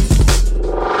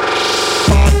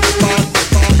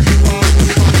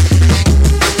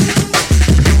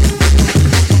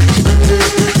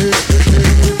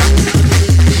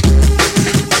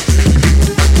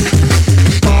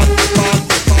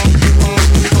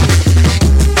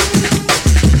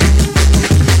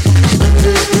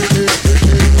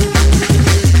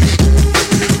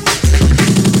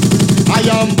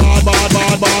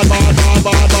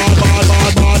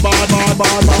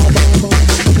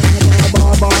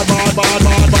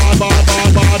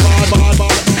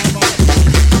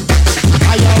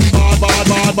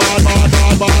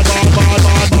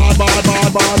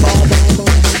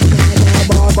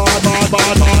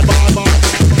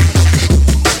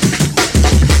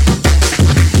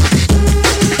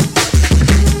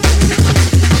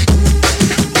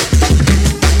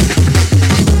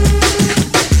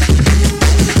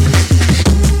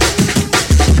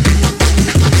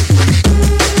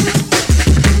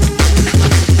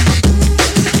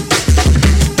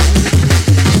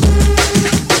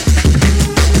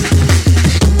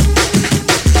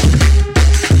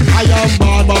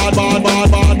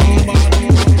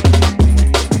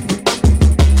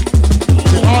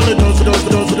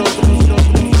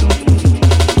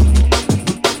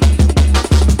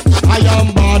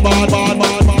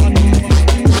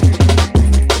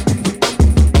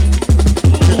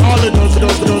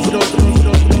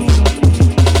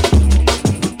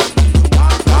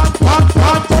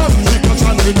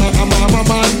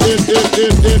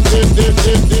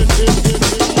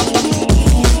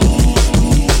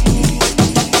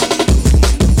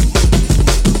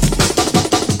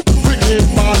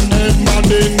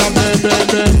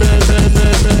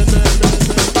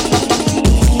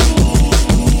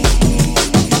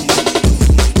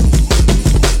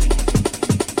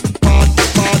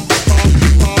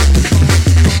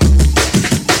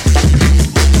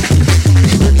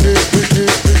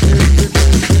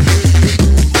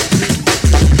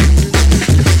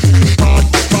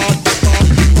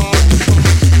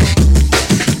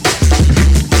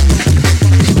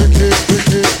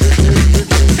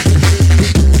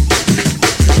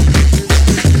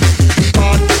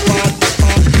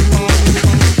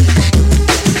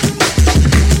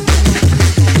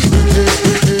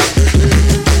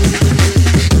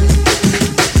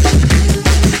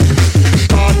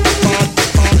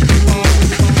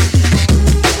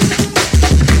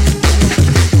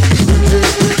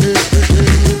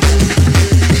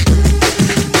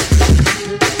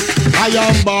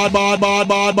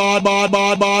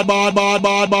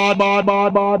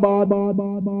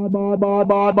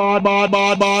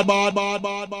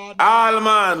 All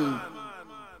man,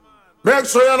 make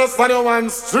sure you understand your man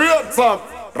straight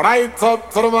up, right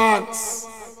up to the max.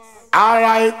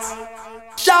 Alright,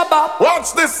 Shabba.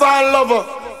 watch this side, lover.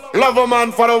 Lover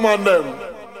man for the man them.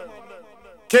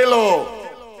 Kilo,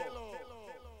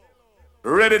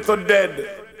 ready to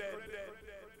dead.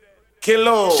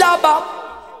 Kilo, Shabba.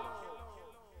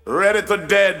 ready to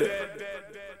dead.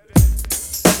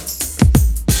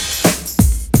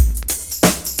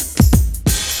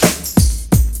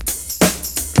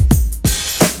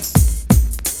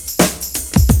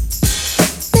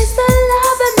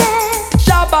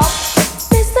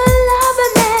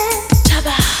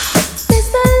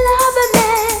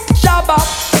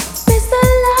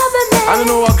 I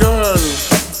know a girl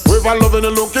with a loving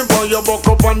and looking for your buck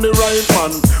up on the right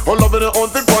man. Oh, loving and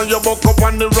hunting for your buck up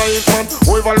on the right man.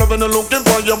 With a loving and looking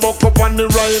for your buck up on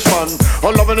the right man.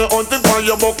 Oh, loving and hunting for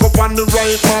your buck up on the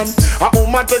right man. A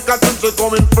woman take a trip, she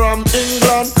coming from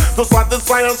England to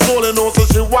satisfy her soul and also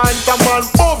she wants a man.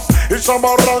 Oops, it's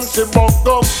about run, she buck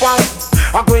up fast.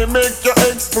 I'm going to make you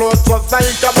explode just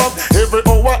like a bomb. Every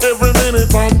hour, every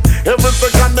minute, and every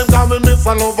second them call me Miss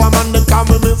a Lover, man, them call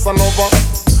me Miss a Lover.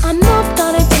 I'm not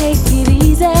gonna take it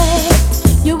easy.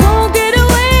 You won't get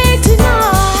away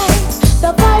tonight.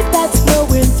 The vibe that's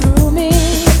flowing through me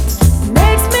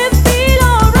makes me feel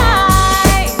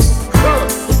alright.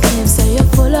 You claim so you're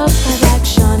full of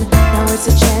action. Now it's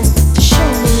a chance to show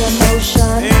me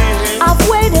emotion. I've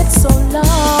waited so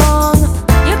long.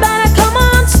 You better come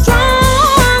on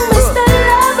strong, Mr.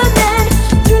 Loverman.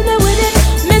 Thrill me with it,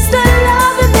 Mr.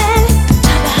 Loverman.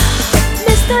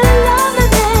 Mr.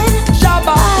 Loverman.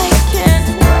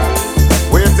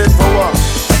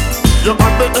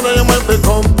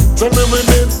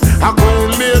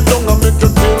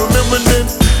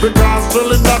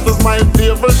 that is my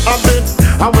favorite habit.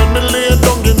 And when me lay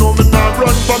down, you know me not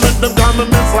run from it. Them call me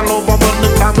Miss a Lover, man,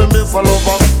 them call me Miss a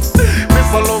Lover.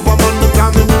 Miss a Lover, man, them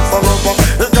call me Miss a Lover.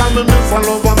 They call me Miss a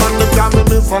Lover, man, them call me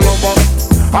Miss a Lover.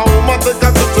 A woman take a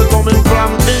trip, she coming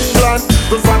from England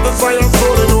to satisfy her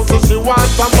soul, you know, so she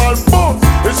wants a man. Boom!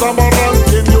 It's a man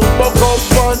ranking, you buck up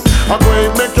fun. I'm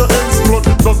going to make you explode,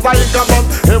 just like a bomb.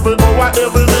 Every hour,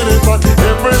 every minute, and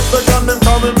every second, them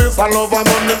call me Miss a Lover,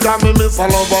 man, them call me Miss a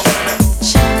Lover.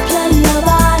 Champion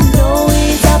lover, no,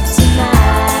 he's up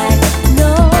tonight.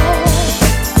 No,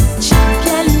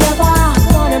 champion lover,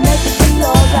 gonna make you feel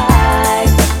alright.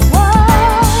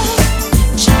 Whoa,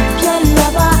 champion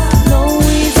lover, no,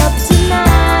 he's up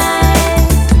tonight.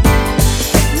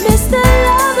 Mr.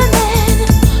 Loverman,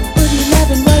 put your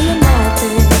loving where your mouth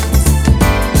is.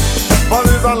 But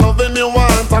it's a loving you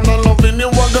want and a loving you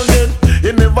want again.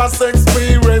 You never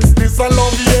experience this a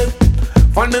love yet.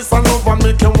 For this a love I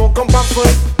make you walk up a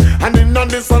foot. And in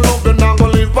this I love you not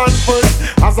gonna live and free.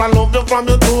 As I love you from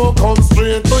your toe, come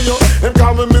straight to you. Them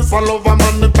call me Miss a Lover,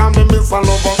 man, them call me Miss a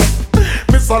Lover.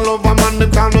 Miss a Lover, man,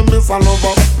 them call me Miss a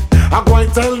Lover. I go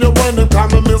and tell you when them call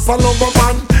me Miss a Lover,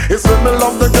 man. It's when me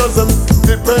love the girls, them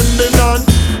depending on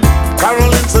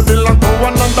Caroline, Sibylla, to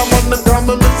one another, man, them call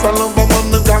me Miss a Lover, man,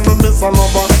 them call me Miss a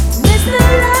Lover. Mr.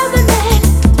 Loverman,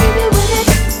 give me with it.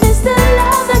 Mr.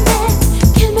 Loverman,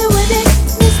 kill me with it.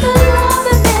 Mr.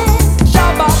 Loverman,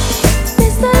 Shabba,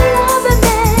 Mr.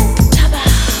 Loverman, Shabba.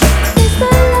 Mr.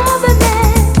 Loverman,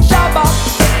 Shabba,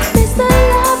 Mr.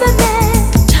 Loverman,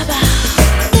 Shabba.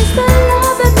 Mr.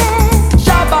 Loverman,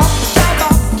 Shabba, Shabba,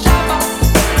 Shabba.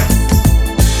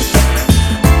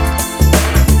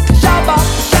 Shabba,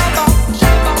 Shabba,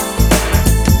 Shabba.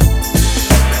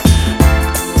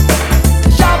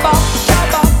 Shabba,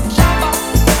 Shabba, Shabba.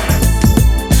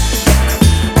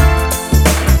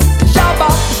 Shabba,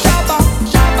 Shabba,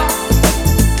 Shabba.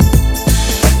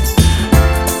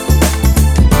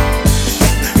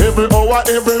 Every hour,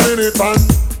 every minute, and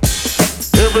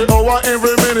every hour,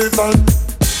 every minute, and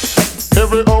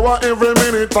every hour, every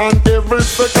minute, and every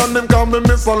second, them call me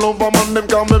Miss a Lover, man, them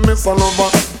call me Miss a Lover.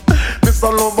 Miss a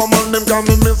Lover, man, them call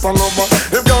me Miss a Lover.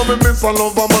 Them call me Miss a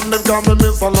Lover, man, them call me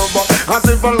Miss a Lover. As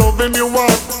if I loving you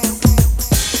want,